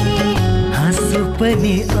गरी हाँसु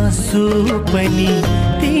पनि आँसु पनि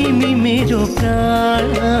तिमी मेरो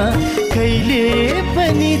प्राण कहिले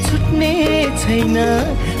पनि छुट्ने छैन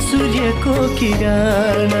सूर्यको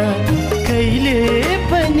किरण कहिले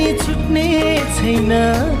पनि छुट्ने छैन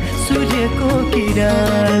सूर्यको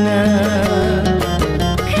किरण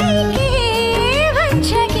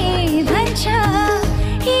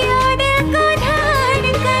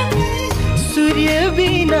सूर्य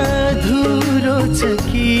बिना अधुरो छ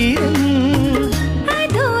किरण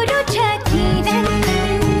अधुरो छ किरण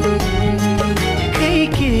खै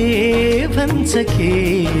के भन्छ के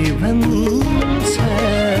भन्छ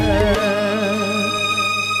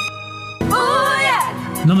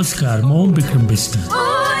नमस्कार म विक्रम विष्ट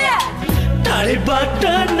टाढेबाट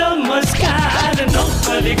नमस्कार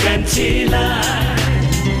नौकरी कान्छीलाई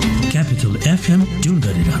क्यापिटल एफएम ट्युन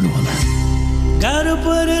गरिरहनु होला गाह्रो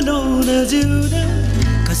पर्नु नजिउन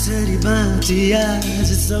कसरी बाँची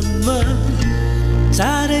आजसम्म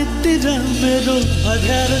चारैतिर मेरो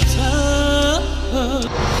अँध्यारो छ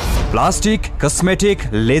प्लास्टिक कस्मेटिक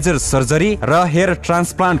लेजर सर्जरी र हेयर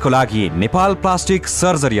ट्रान्सप्लान्टको लागि नेपाल प्लास्टिक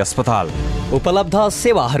सर्जरी अस्पताल उपलब्ध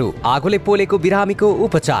सेवाहरू आगोले पोलेको बिरामीको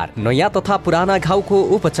उपचार नयाँ तथा पुराना घाउको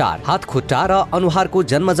उपचार हात खुट्टा र अनुहारको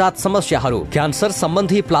जन्मजात समस्याहरू क्यान्सर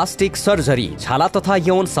सम्बन्धी प्लास्टिक सर्जरी छाला तथा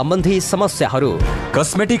यौन सम्बन्धी समस्याहरू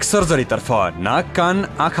कस्मेटिक सर्जरी तर्फ नाक कान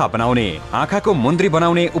आँखा बनाउने आँखाको मुन्द्री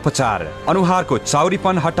बनाउने उपचार अनुहारको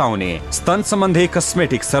चाउरीपन हटाउने स्तन सम्बन्धी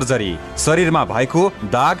कस्मेटिक सर्जरी शरीरमा भएको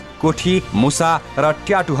दाग कोठी मुसा र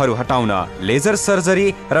ट्याटुहरू हटाउन लेजर सर्जरी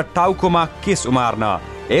र टाउकोमा केश उमार्न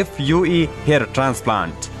FUE हेयर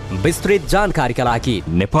ट्रान्सप्लान्ट विस्तृत जानकारीका लागि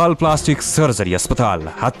नेपाल प्लास्टिक सर्जरी अस्पताल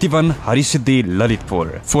हात्तीवन हरिसिद्धि ललितपुर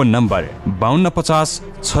फोन नम्बर 5250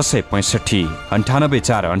 665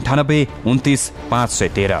 98498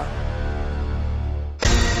 29513।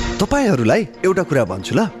 तपाईहरूलाई एउटा कुरा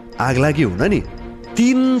भन्छु ल आग लागि हुन नि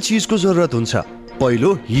 3 चीजको जरुरत हुन्छ पहिलो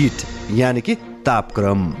हिट यानी कि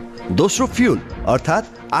तापक्रम दोस्रो फ्युल अर्थात्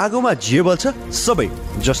आगोमा जे बल्छ सबै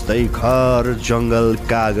जस्तै घर जंगल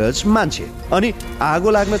कागज मान्छे अनि आगो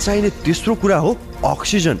लाग्न चाहिने तेस्रो कुरा हो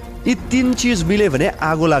अक्सिजन यी 3 चीज मिले भने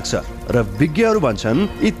आगो लाग्छ र विज्ञहरू भन्छन्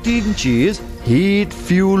यी 3 चीज हिट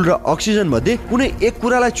फ्युल र अक्सिजन मध्ये कुनै एक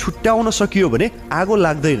कुरालाई छुट्याउन सकियो भने आगो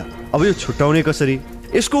लाग्दैन अब यो छुट्याउने कसरी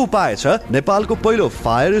यसको उपाय छ नेपालको पहिलो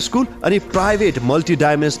फायर स्कुल अनि private multi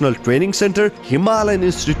dimensional training centre Himalayan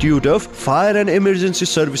institute of fire and emergency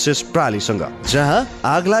services प्रालीसँग, जहाँ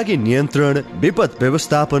आगलागी नियन्त्रण, विपद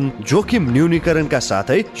व्यवस्थापन, जोखिम न्यूनीकरणका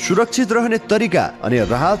साथै सुरक्षित रहने तरिका अनि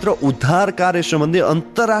राहत र उद्धार कार्य सम्बन्धी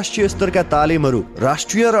अन्तर्राष्ट्रिय स्तरका तालिमहरू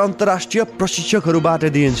राष्ट्रिय र अन्तर्राष्ट्रिय प्रशिक्षकहरूबाट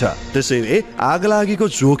दिइन्छ। त्यसैले आगलागीको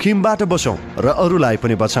जोखिमबाट बचौं र अरूलाई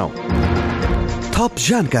पनि बचाउँ। थप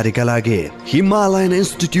जानकारीका लागि Himalayan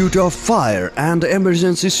institute of fire and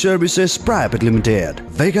emergency services private limited,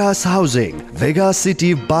 Vegas housing, Vegas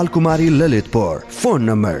city, Balkumari, Lalitpur. Phone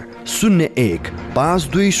number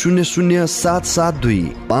 01-5200-772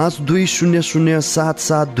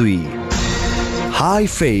 5200-772। High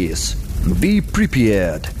face, be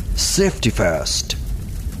prepared, safety first.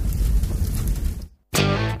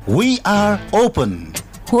 We are open.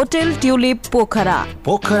 Hotel Tulip Pokhara,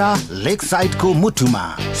 Pokhara lake साइडको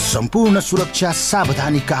मुटुमा सम्पूर्ण सुरक्षा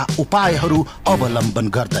सावधानीका उपायहरू अवलम्बन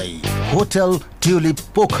गर्दै होटल ट्युलिप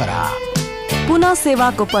पोखरा पुनः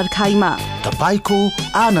सेवाको पर्खाइमा तपाईको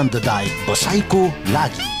आनन्ददायक बसाइको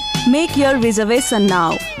लागि। Make your reservation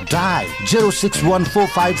now. Dial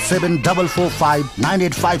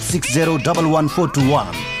 061445745985601141.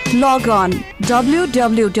 Log on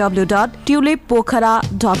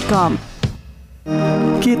www.tulippokhara.com.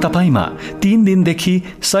 के तपाईमा 3 दिनदेखि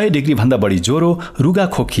 100 डिग्री भन्दा बढी ज्वरो, रुगा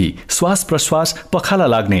खोकी, श्वास प्रश्वास, पखाला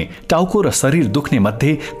लाग्ने, टाउको र शरीर दुख्ने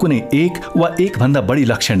मध्ये कुनै एक वा एक भन्दा बढी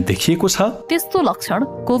लक्षण देखिएको छ? त्यस्तो लक्षण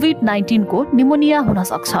कोभिड-19 को निमोनिया हुन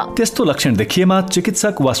सक्छ। त्यस्तो लक्षण देखिएमा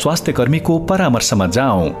चिकित्सक वा स्वास्थ्य कर्मीको परामर्शमा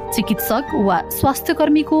जाऊ। चिकित्सक वा स्वास्थ्य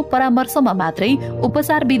कर्मीको परामर्शमा मात्रै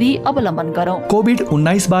उपचार विधि अवलम्बन गरौँ।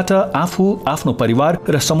 कोभिड-19 बाट आफू, आफ्नो परिवार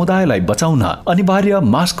र समुदायलाई बचाउन अनिवार्य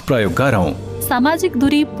मास्क प्रयोग गरौँ। सामाजिक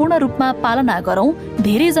दूरी पूर्ण रूपमा पालना गरौँ।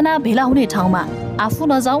 धेरै जना भेला हुने ठाउँमा आफू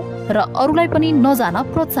नजाऊ र अरूलाई पनि नजान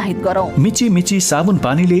प्रोत्साहित गरौँ। मिची मिची साबुन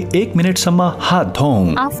पानीले 1 मिनेटसम्म हात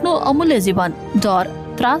धौँ। आफ्नो अमूल्य जीवन डर,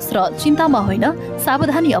 त्रास र चिन्तामा होइन,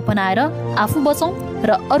 सावधानी अपनाएर आफू बचौँ र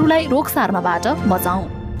अरूलाई रोग सार्नबाट बचाऊ।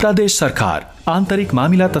 प्रदेश सरकार, आन्तरिक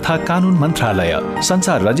मामिला तथा कानून मन्त्रालय,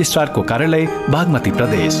 संचार रजिस्ट्रारको कार्यालय, बागमती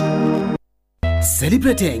प्रदेश।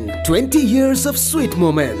 Celebrating 20 years of sweet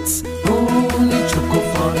moments. Only Choco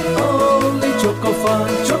Fun, only Choco Fun,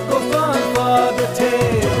 Choco Fun for the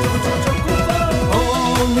taste.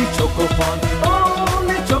 Only Choco Fun,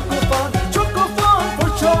 only Choco Fun, Choco Fun for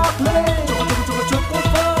chocolate. Choco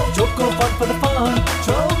Fun, Choco Fun for the fun,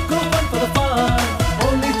 Choco Fun for the fun.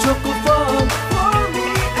 Only Choco Fun for me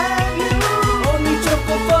and you. Only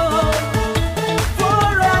Choco Fun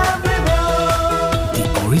for everyone. The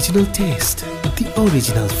original taste. The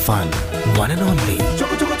original fun, one and only.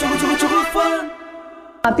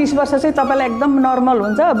 30 वर्ष चाहिँ तपाईलाई एकदम normal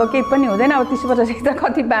हुन्छ, अब केही पनि हुँदैन, अब 30 वर्ष चाहिँ त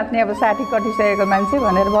कति बाँच्ने, अब 60 कटिसकेको मान्छे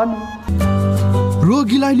भनेर भन्नु।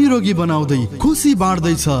 रोगीलाई निरोगी बनाउँदै खुसी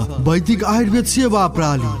बाँड्दैछ वैदिक आयुर्वेद सेवा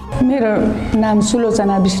प्रणाली। मेरो नाम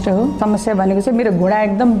सुलोचना विष्ट हो। समस्या भनेको चाहिँ मेरो घुँडा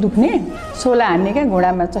एकदम दुख्ने, सोला हान्ने क्या,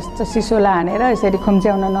 घुँडामा चस्चसी सोला हानेर यसरी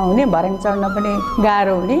खुम्च्याउन नहुने, भर्याङ चढ्न पनि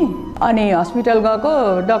गाह्रो हुने। अनि हस्पिटल गएको,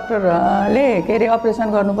 डाक्टरले के अरे अपरेसन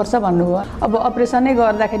गर्नुपर्छ भन्नुभयो। अब अपरेसनै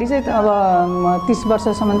गर्दाखेरि चाहिँ अब 30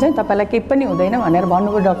 वर्षसम्म चाहिँ तपाईँलाई केही पनि हुँदैन भनेर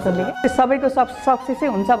भन्नुभयो डाक्टरले। सबैको सक्सेसै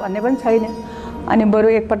हुन्छ भन्ने पनि छैन। अनि बरु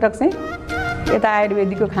एकपटक चाहिँ यता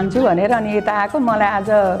आयुर्वेदिकको खान्छु भनेर अनि यता आएको। मलाई आज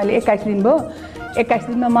अहिले 21 दिन भयो। 21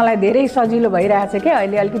 दिनमा मलाई धेरै सजिलो भइरहेछ क्या।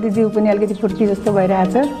 अहिले अलिकति जिउ पनि अलिकति फुर्ती जस्तो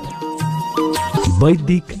भइरहेछ।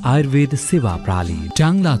 वैदिक आयुर्वेद सेवा प्रणाली,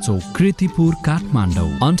 टाङ्ला चौक, Kirtipur, Kathmandu.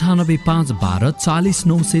 985124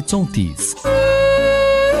 40934।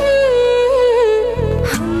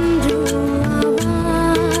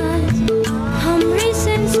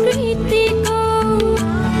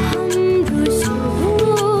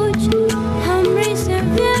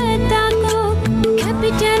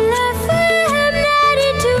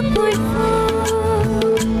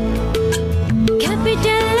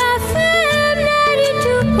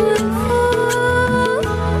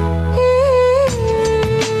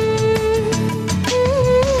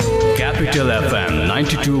 FM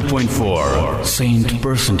 92.4, Saint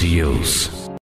person to use.